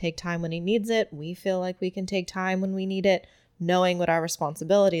he can take time when he needs it. We feel like we can take time when we need it, knowing what our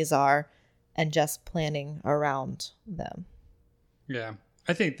responsibilities are and just planning around them. Yeah.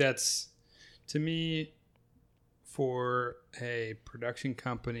 I think that's, to me, for a production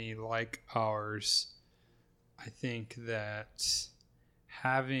company like ours, I think that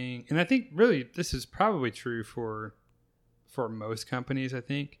having, and I think really this is probably true for most companies, I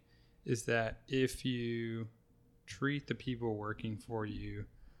think, is that if you treat the people working for you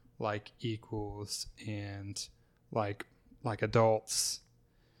like equals and like adults,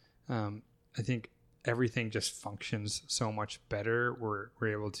 I think everything just functions so much better. We're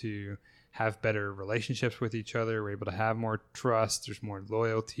able to have better relationships with each other. We're able to have more trust. There's more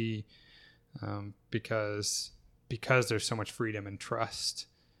loyalty, because there's so much freedom and trust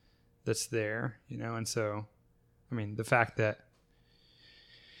that's there, you know? And so, I mean, the fact that,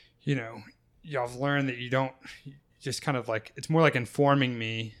 you know, y'all have learned that you don't just kind of like, it's more like informing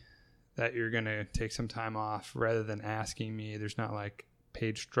me that you're going to take some time off rather than asking me. There's not like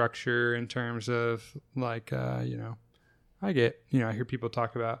page structure in terms of like, you know, I hear people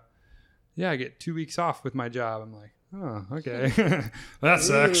talk about, yeah, I get 2 weeks off with my job. I'm like, oh, okay. That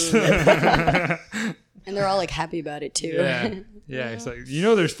sucks. And they're all like happy about it too. Yeah. Yeah. It's like, you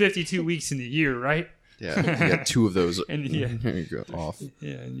know, there's 52 weeks in the year, right? Yeah, you got 2 of those. And yeah, there you go, off.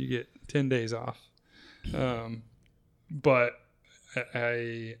 Yeah, and you get 10 days off. But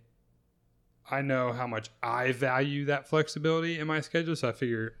I know how much I value that flexibility in my schedule, so I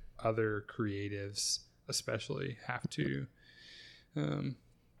figure other creatives especially have to, you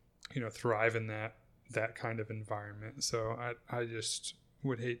know, thrive in that kind of environment. So I just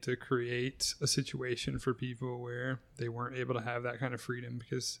would hate to create a situation for people where they weren't able to have that kind of freedom,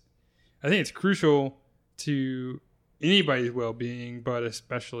 because I think it's crucial to anybody's well-being, but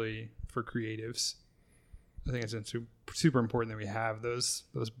especially for creatives. I think it's super important that we have those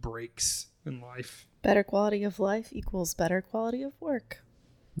breaks in life. Better quality of life equals better quality of work.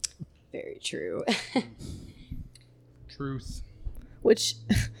 Very true. Truth. Which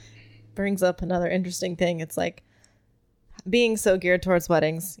brings up another interesting thing. It's like being so geared towards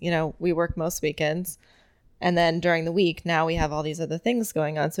weddings, you know, we work most weekends. And then during the week, now we have all these other things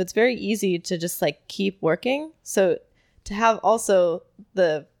going on. So it's very easy to just like keep working. So to have also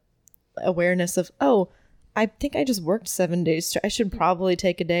the awareness of, oh, I think I just worked 7 days straight. I should probably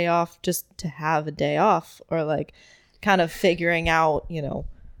take a day off just to have a day off, or like kind of figuring out, you know,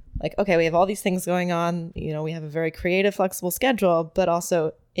 like, okay, we have all these things going on. You know, we have a very creative, flexible schedule, but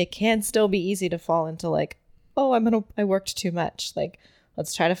also it can still be easy to fall into like, oh, I worked too much. Like,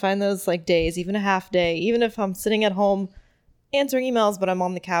 let's try to find those like days, even a half day, even if I'm sitting at home answering emails, but I'm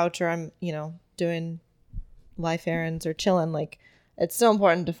on the couch, or I'm, you know, doing life errands or chilling. Like, it's so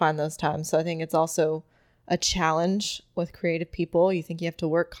important to find those times. So I think it's also a challenge with creative people. You think you have to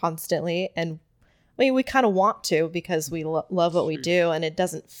work constantly, and I mean, we kind of want to because we love what we do, and it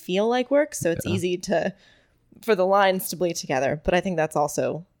doesn't feel like work. So it's easy for the lines to bleed together. But I think that's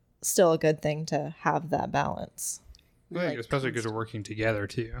also still a good thing to have that balance. I think especially because we're working together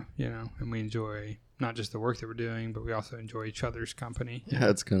too, you know, and we enjoy not just the work that we're doing, but we also enjoy each other's company. Yeah,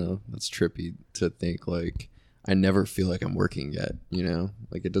 that's trippy to think, like, I never feel like I'm working yet, you know?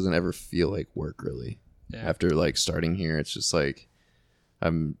 Like, it doesn't ever feel like work, really. Yeah. After, like, starting here, it's just, like,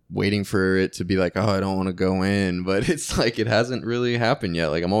 I'm waiting for it to be like, oh, I don't want to go in. But it's, like, it hasn't really happened yet.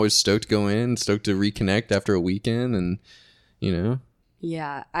 Like, I'm always stoked to go in, stoked to reconnect after a weekend. And, you know,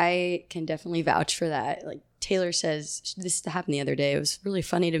 Yeah, I can definitely vouch for that. Like Taylor says, this happened the other day. It was really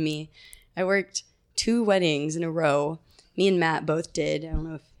funny to me. I worked 2 weddings in a row. Me and Matt both did. I don't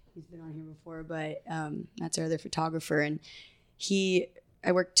know if he's been on here before, but Matt's our other photographer. And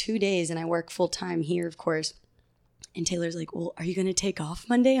I worked 2 days and I work full time here, of course. And Taylor's like, well, are you going to take off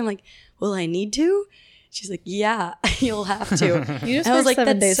Monday? I'm like, will I need to? She's like, yeah, you'll have to. You just work like,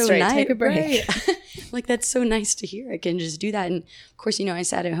 7 days so straight. Nice. Take a break. Right? Like, that's so nice to hear. I can just do that. And of course, I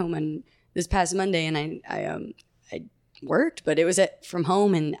sat at home on this past Monday and I worked, but it was from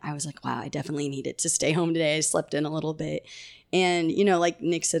home. And I was like, wow, I definitely needed to stay home today. I slept in a little bit. And, like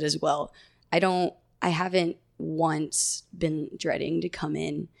Nick said as well, I haven't once been dreading to come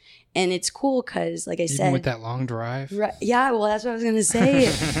in. And it's cool because, like I said, even with that long drive. Right, yeah, well, that's what I was gonna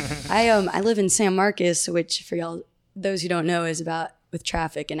say. I live in San Marcos, which for y'all, those who don't know, is about, with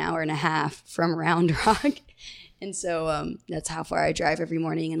traffic, an hour and a half from Round Rock, and so that's how far I drive every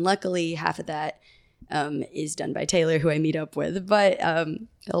morning. And luckily, half of that is done by Taylor, who I meet up with. But a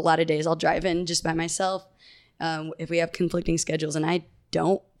lot of days I'll drive in just by myself if we have conflicting schedules, and I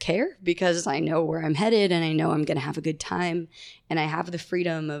don't care because I know where I'm headed and I know I'm gonna have a good time, and I have the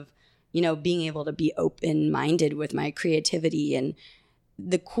freedom of being able to be open-minded with my creativity. And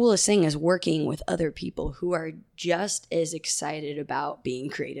the coolest thing is working with other people who are just as excited about being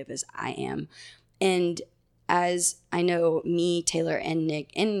creative as I am. And as I know, me, Taylor, and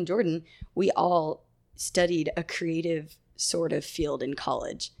Nick, and Jordan, we all studied a creative sort of field in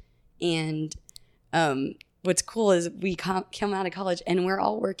college. And what's cool is we come out of college and we're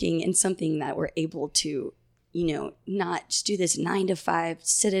all working in something that we're able to not just do this 9 to 5,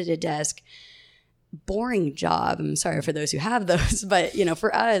 sit at a desk, boring job. I'm sorry for those who have those, but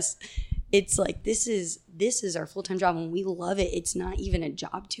for us, it's like, this is our full-time job and we love it. It's not even a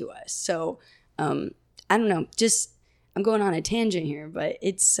job to us. So, I don't know, I'm going on a tangent here, but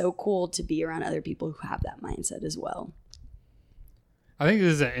it's so cool to be around other people who have that mindset as well. I think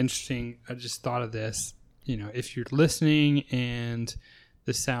this is interesting. I just thought of this, if you're listening and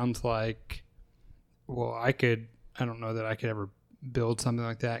this sounds like, well, I don't know that I could ever build something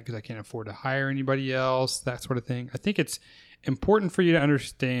like that because I can't afford to hire anybody else, that sort of thing. I think it's important for you to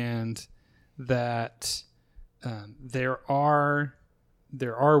understand that there are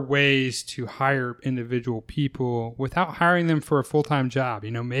ways to hire individual people without hiring them for a full-time job.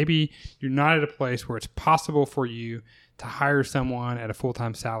 Maybe you're not at a place where it's possible for you to hire someone at a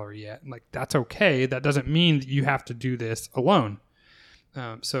full-time salary yet. Like, that's okay. That doesn't mean that you have to do this alone.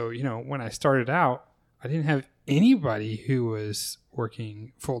 So, when I started out, I didn't have anybody who was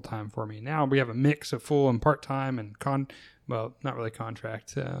working full-time for me. Now we have a mix of full and part-time and not really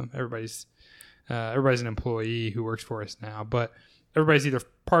contract. Everybody's an employee who works for us now, but everybody's either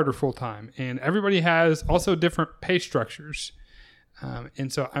part or full-time, and everybody has also different pay structures.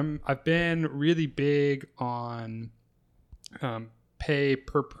 And so I've been really big on pay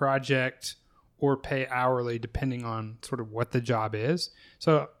per project or pay hourly, depending on sort of what the job is.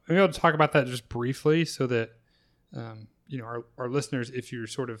 So maybe I'll talk about that just briefly so that, our listeners, if you're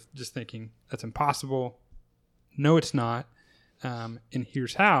sort of just thinking that's impossible, no, it's not. And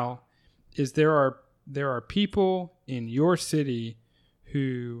here's how, is there are people in your city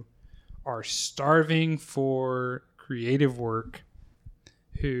who are starving for creative work,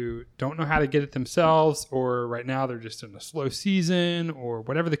 who don't know how to get it themselves, or right now they're just in a slow season, or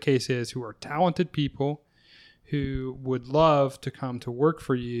whatever the case is, who are talented people who would love to come to work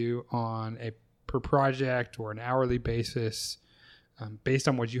for you on a per project or an hourly basis based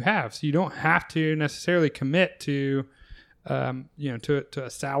on what you have. So you don't have to necessarily commit to a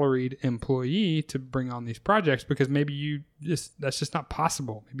salaried employee to bring on these projects, because maybe that's just not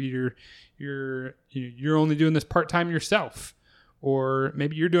possible. Maybe you're only doing this part-time yourself. Or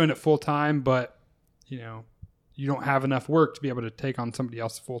maybe you're doing it full time, but you don't have enough work to be able to take on somebody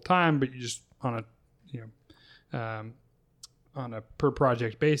else full time, but you just on a per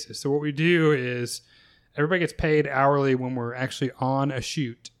project basis. So what we do is everybody gets paid hourly when we're actually on a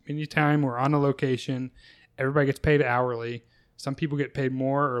shoot. Anytime we're on a location, everybody gets paid hourly. Some people get paid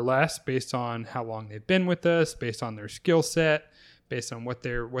more or less based on how long they've been with us, based on their skill set, based on what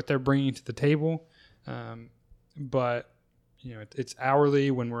they're bringing to the table. But it's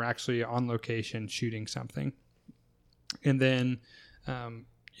hourly when we're actually on location shooting something. And then,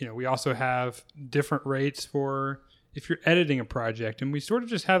 we also have different rates for if you're editing a project. And we sort of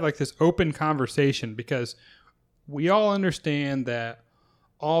just have like this open conversation, because we all understand that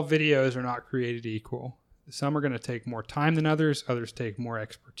all videos are not created equal. Some are going to take more time than others. Others take more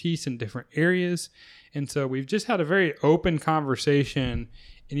expertise in different areas. And so we've just had a very open conversation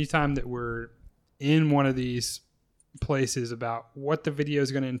anytime that we're in one of these places about what the video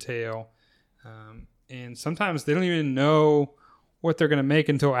is going to entail. And sometimes they don't even know what they're going to make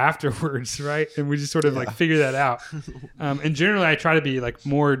until afterwards, right? And we just sort of like figure that out. And generally I try to be like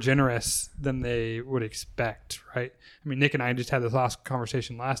more generous than they would expect, right? I mean, Nick and I just had this last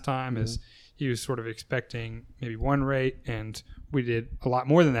conversation last time as he was sort of expecting maybe one rate, and we did a lot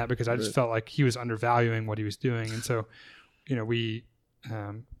more than that because I just felt like he was undervaluing what he was doing. And so, we,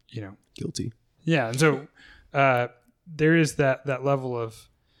 Guilty. Yeah. And so there is that level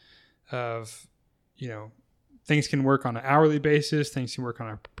of, things can work on an hourly basis. Things can work on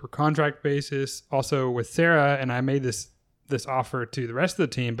a per contract basis. Also with Sarah, and I made this offer to the rest of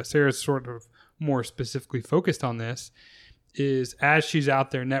the team, but Sarah's sort of more specifically focused on this, is as she's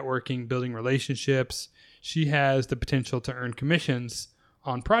out there networking, building relationships, she has the potential to earn commissions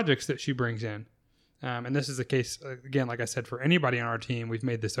on projects that she brings in. And this is the case, again, like I said, for anybody on our team. We've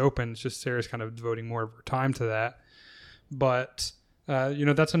made this open. It's just Sarah's kind of devoting more of her time to that. But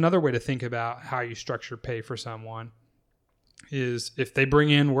that's another way to think about how you structure pay for someone, is if they bring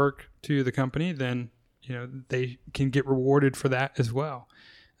in work to the company, then, they can get rewarded for that as well.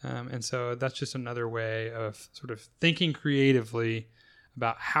 And so that's just another way of sort of thinking creatively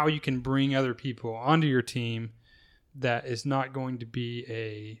about how you can bring other people onto your team that is not going to be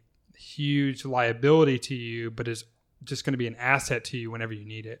a huge liability to you, but is just going to be an asset to you whenever you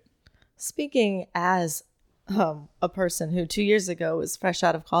need it. Speaking as a person who 2 years ago was fresh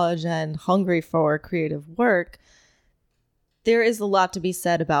out of college and hungry for creative work, there is a lot to be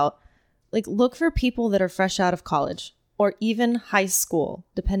said about, like, look for people that are fresh out of college or even high school,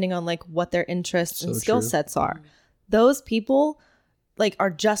 depending on like what their interests and skill sets are. Those people like are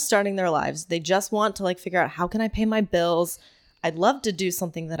just starting their lives. They just want to like figure out, how can I pay my bills? I'd love to do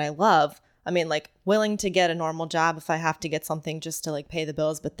something that I love. I mean, like, willing to get a normal job if I have to get something just to like pay the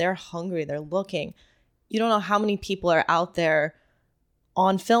bills, but they're hungry, they're looking. You don't know how many people are out there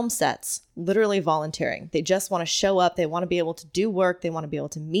on film sets, literally volunteering. They just want to show up. They want to be able to do work. They want to be able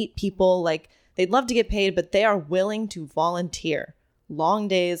to meet people. Like, they'd love to get paid, but they are willing to volunteer. Long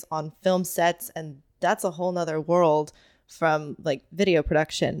days on film sets, and that's a whole nother world from like video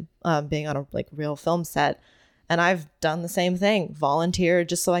production, being on a like real film set. And I've done the same thing, volunteer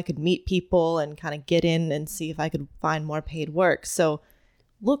just so I could meet people and kind of get in and see if I could find more paid work. So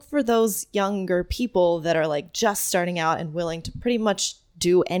look for those younger people that are like just starting out and willing to pretty much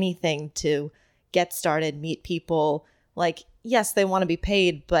do anything to get started, meet people. Like, yes, they want to be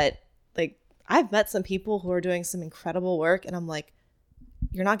paid, but like, I've met some people who are doing some incredible work, and I'm like,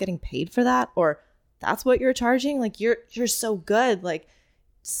 you're not getting paid for that? Or that's what you're charging? Like, you're so good. Like,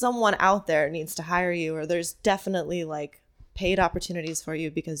 someone out there needs to hire you, or there's definitely like paid opportunities for you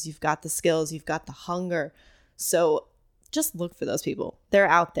because you've got the skills, you've got the hunger. So just look for those people. They're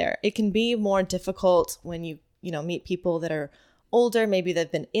out there. It can be more difficult when you meet people that are older. Maybe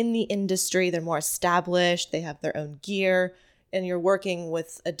they've been in the industry, they're more established, they have their own gear, and you're working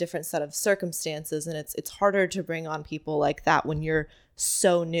with a different set of circumstances. And it's harder to bring on people like that when you're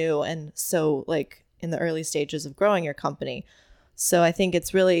so new and so like in the early stages of growing your company. So I think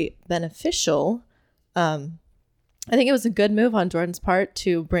it's really beneficial. I think it was a good move on Jordan's part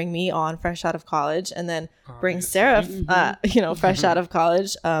to bring me on fresh out of college, and then bring Sarah, fresh out of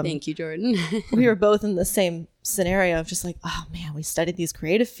college. Thank you, Jordan. We were both in the same scenario of just like, oh man, we studied these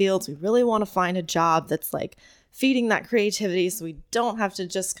creative fields. We really want to find a job that's like feeding that creativity, so we don't have to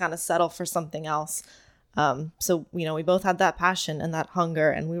just kind of settle for something else. So, we both had that passion and that hunger,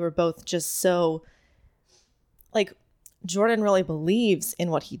 and we were both just so like, Jordan really believes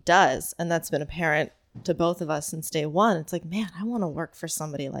in what he does, and that's been apparent to both of us since day one. It's like, man, I want to work for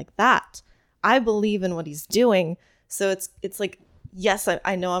somebody like that. I believe in what he's doing. So it's like, yes,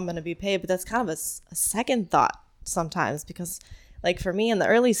 I know I'm going to be paid, but that's kind of a second thought sometimes, because like for me in the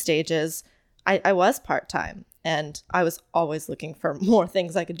early stages, I was part-time, and I was always looking for more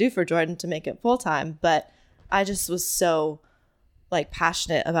things I could do for Jordan to make it full-time. But I just was so like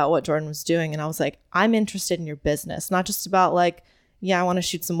passionate about what Jordan was doing. And I was like, I'm interested in your business, not just about like, yeah, I want to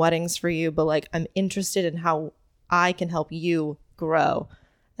shoot some weddings for you, but like, I'm interested in how I can help you grow.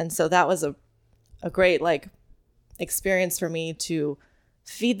 And so that was a great like experience for me to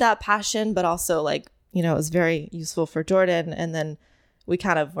feed that passion, but also like, it was very useful for Jordan. And then we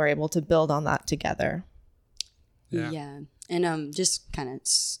kind of were able to build on that together. Yeah. And just kind of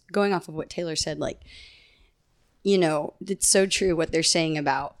going off of what Taylor said, like, it's so true what they're saying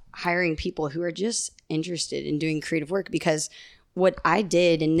about hiring people who are just interested in doing creative work. Because what I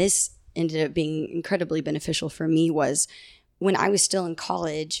did, and this ended up being incredibly beneficial for me, was when I was still in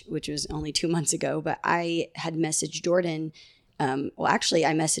college, which was only 2 months ago, but I had messaged Jordan well, actually,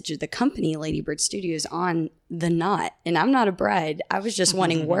 I messaged the company, Lady Bird Studios, on The Knot. And I'm not a bride. I was just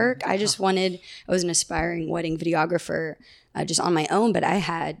wanting work. I was an aspiring wedding videographer just on my own, but I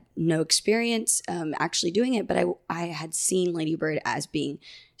had no experience actually doing it. But I had seen Lady Bird as being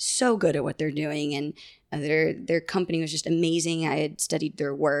so good at what they're doing. And their company was just amazing. I had studied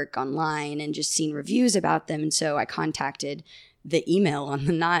their work online and just seen reviews about them. And so I contacted the email on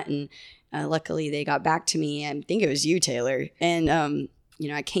The Knot, and luckily they got back to me. I think it was you, Taylor. And,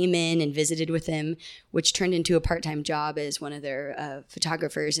 I came in and visited with him, which turned into a part-time job as one of their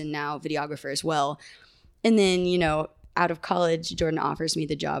photographers and now videographer as well. And then, out of college, Jordan offers me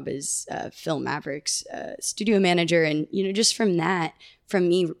the job as Film Mavericks studio manager. And, just from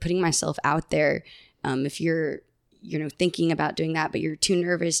me putting myself out there, if you're, thinking about doing that, but you're too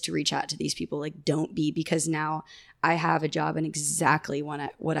nervous to reach out to these people, like, don't be, because now I have a job in exactly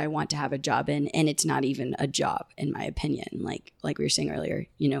what I want to have a job in. And it's not even a job, in my opinion. Like we were saying earlier,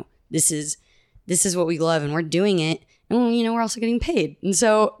 this is what we love and we're doing it. And, we're also getting paid. And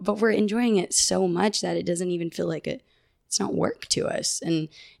so, but we're enjoying it so much that it doesn't even feel like it's not work to us. And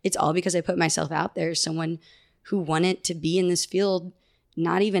it's all because I put myself out there, someone who wanted to be in this field,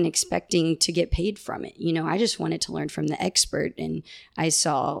 not even expecting to get paid from it. I just wanted to learn from the expert. And I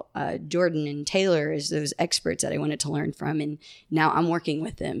saw Jordan and Taylor as those experts that I wanted to learn from. And now I'm working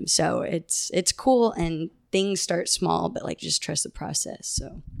with them. So it's cool, and things start small, but just trust the process.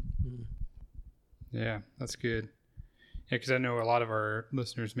 So. Yeah, that's good. Yeah, because I know a lot of our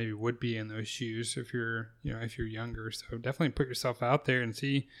listeners maybe would be in those shoes if you're younger. So definitely put yourself out there and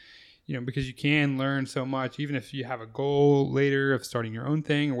see, because you can learn so much, even if you have a goal later of starting your own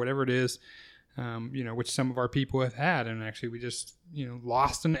thing or whatever it is, which some of our people have had. And actually we just,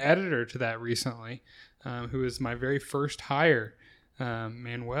 lost an editor to that recently, who was my very first hire,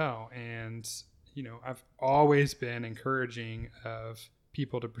 Manuel. And, I've always been encouraging of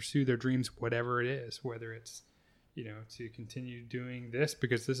people to pursue their dreams, whatever it is, whether it's, to continue doing this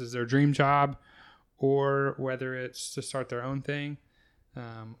because this is their dream job, or whether it's to start their own thing.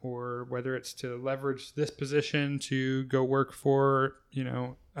 Or whether it's to leverage this position to go work for,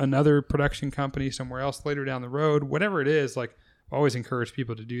 another production company somewhere else later down the road, whatever it is, I always encourage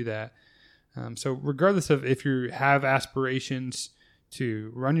people to do that. So regardless of if you have aspirations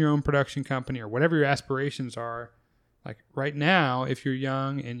to run your own production company or whatever your aspirations are, right now, if you're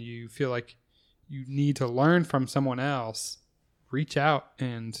young and you feel like you need to learn from someone else, reach out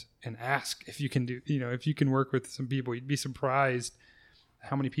and ask if you can do, if you can work with some people. You'd be surprised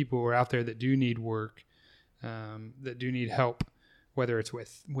how many people are out there that do need work, that do need help, whether it's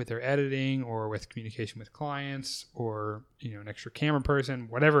with their editing or with communication with clients or, an extra camera person,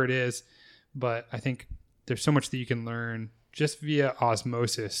 whatever it is. But I think there's so much that you can learn just via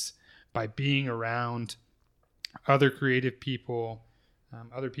osmosis by being around other creative people,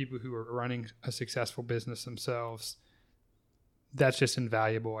 other people who are running a successful business themselves. That's just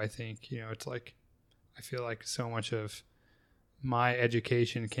invaluable, I think. It's I feel like so much of my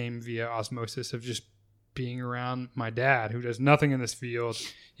education came via osmosis of just being around my dad, who does nothing in this field.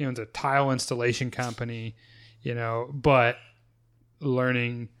 He owns a tile installation company, but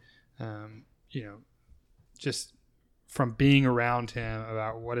learning, just from being around him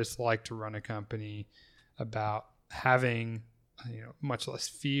about what it's like to run a company, about having, much less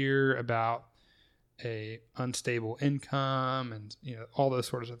fear about a unstable income and, all those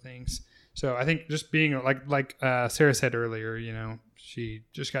sorts of things. So I think just being like Sarah said earlier, she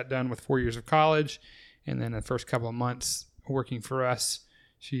just got done with 4 years of college, and then the first couple of months working for us,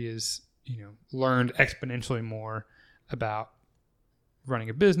 she has, learned exponentially more about running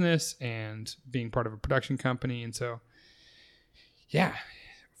a business and being part of a production company. And so, yeah,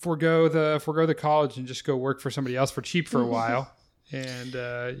 forego the college and just go work for somebody else for cheap for a while. And,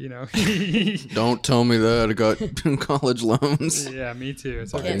 Don't tell me that. I got college loans. Yeah, me too.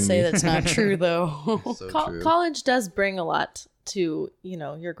 I can't say that's not true, though. So true. College does bring a lot to,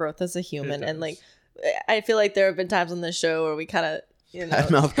 your growth as a human. And I feel like there have been times on this show where we kind of,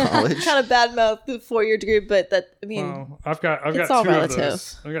 Badmouth college. kind of badmouth the 4-year degree, but I've got it's two all of relative.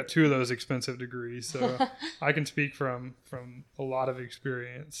 those. I've got 2 of those expensive degrees, so I can speak from a lot of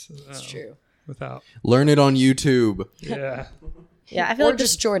experience. It's true. Without Learn it on YouTube. Yeah. Yeah, I feel Or like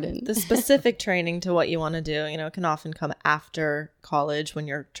just Jordan. the specific training to what you want to do, can often come after college when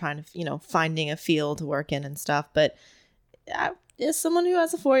you're trying to, finding a field to work in and stuff. But as someone who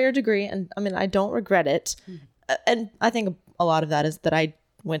has a 4-year degree, and I don't regret it. And I think a lot of that is that I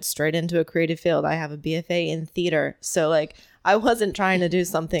went straight into a creative field. I have a BFA in theater. So I wasn't trying to do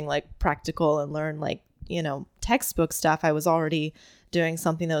something practical and learn textbook stuff. I was already doing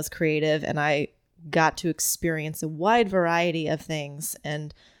something that was creative, and I got to experience a wide variety of things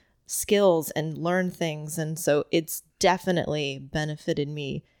and skills and learn things. And so it's definitely benefited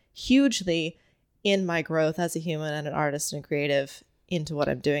me hugely in my growth as a human and an artist and creative into what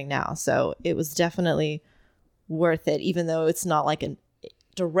I'm doing now. So it was definitely worth it, even though it's not like a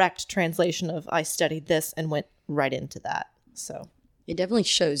direct translation of I studied this and went right into that. So it definitely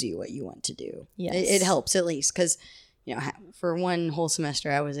shows you what you want to do. Yes. It helps at least because, you know, for one whole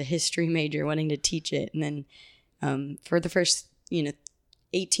semester, I was a history major wanting to teach it. And then for the first,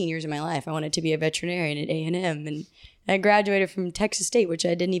 18 years of my life, I wanted to be a veterinarian at A&M. And I graduated from Texas State, which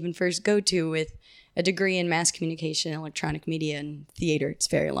I didn't even first go to, with a degree in mass communication, electronic media, and theater. It's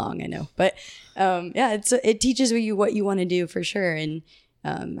very long, I know. But it teaches you what you want to do for sure. And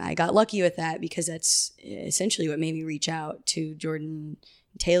I got lucky with that because that's essentially what made me reach out to Jordan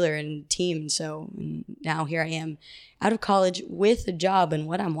Taylor and team. So now here I am out of college with a job and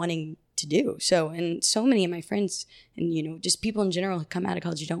what I'm wanting to do. So, and so many of my friends and, just people in general who come out of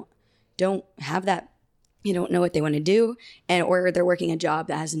college, you don't have that. You don't know what they want to do, or they're working a job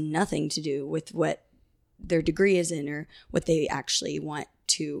that has nothing to do with what their degree is in or what they actually want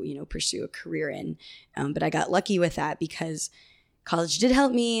to, pursue a career in. But I got lucky with that because college did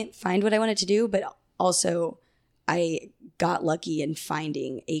help me find what I wanted to do, but also I got lucky in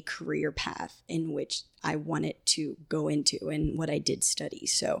finding a career path in which I wanted to go into and what I did study.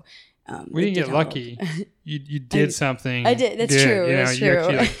 So we didn't get lucky. You did something. I did. That's true. That's true.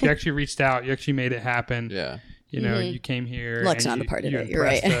 You actually reached out. You actually made it happen. Yeah. You came here. Luck's not a part of it. You're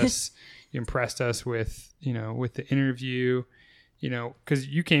right. You impressed us with, with the interview, because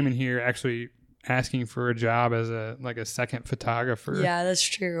you came in here actually asking for a job as a second photographer. Yeah, that's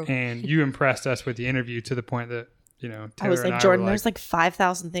true. And you impressed us with the interview to the point that, Taylor I was like, Jordan, there's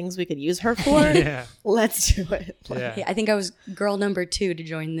 5,000 things we could use her for. Yeah. Let's do it. Yeah. I think I was girl number 2 to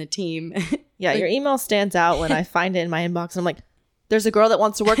join the team. Yeah, your email stands out when I find it in my inbox. And I'm like, there's a girl that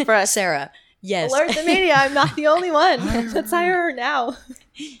wants to work for us. Sarah. Yes. Alert the media. I'm not the only one. Let's hire her now.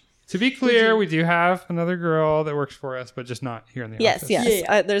 To be clear, we do have another girl that works for us, but just not here in the office. Yes.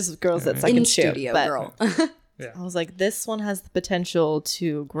 Yeah. There's girls that second in shoot, studio but girl. Yeah. I was like, this one has the potential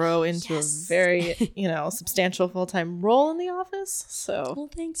to grow into a very, substantial full-time role in the office. So Well,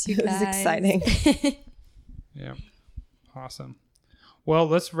 thanks, you it guys. was exciting. Yeah. Awesome. Well,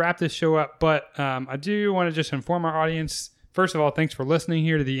 let's wrap this show up. But I do want to just inform our audience. First of all, thanks for listening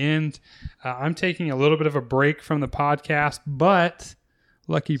here to the end. I'm taking a little bit of a break from the podcast, but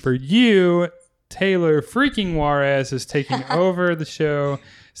lucky for you, Taylor freaking Juarez is taking over the show.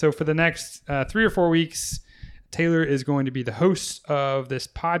 So for the next 3 or 4 weeks, Taylor is going to be the host of this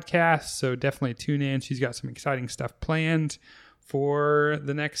podcast. So definitely tune in. She's got some exciting stuff planned for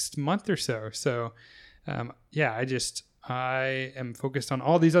the next month or so. So I am focused on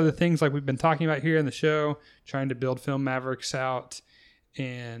all these other things like we've been talking about here in the show, trying to build Film Mavericks out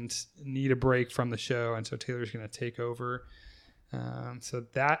and need a break from the show. And so Taylor's going to take over. So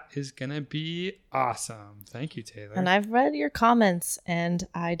that is going to be awesome. Thank you, Taylor. And I've read your comments, and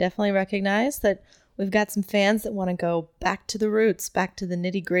I definitely recognize that we've got some fans that want to go back to the roots, back to the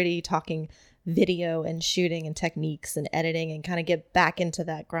nitty gritty, talking video and shooting and techniques and editing and kind of get back into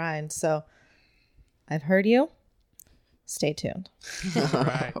that grind. So I've heard you. Stay tuned. All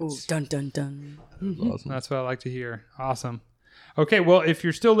right. Oh, dun, dun, dun. Awesome. That's what I like to hear. Awesome. Okay, well, if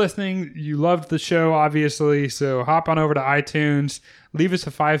you're still listening, you loved the show, obviously, so hop on over to iTunes, leave us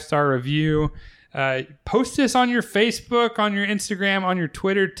a 5-star review, post this on your Facebook, on your Instagram, on your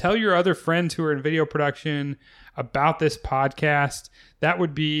Twitter, tell your other friends who are in video production about this podcast. That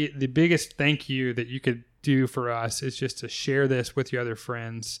would be the biggest thank you that you could do for us, is just to share this with your other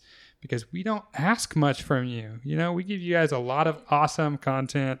friends, because we don't ask much from you. We give you guys a lot of awesome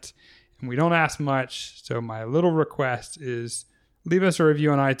content, and we don't ask much, so my little request is leave us a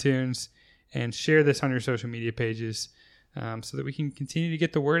review on iTunes and share this on your social media pages so that we can continue to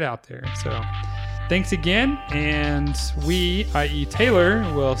get the word out there. So thanks again. And we, i.e. Taylor,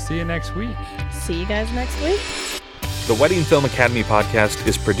 will see you next week. See you guys next week. The Wedding Film Academy podcast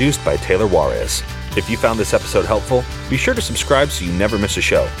is produced by Taylor Juarez. If you found this episode helpful, be sure to subscribe so you never miss a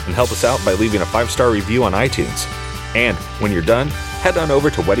show, and help us out by leaving a 5-star review on iTunes. And when you're done, head on over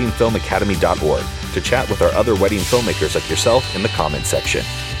to weddingfilmacademy.org to chat with our other wedding filmmakers like yourself in the comments section.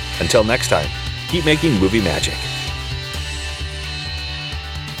 Until next time, keep making movie magic.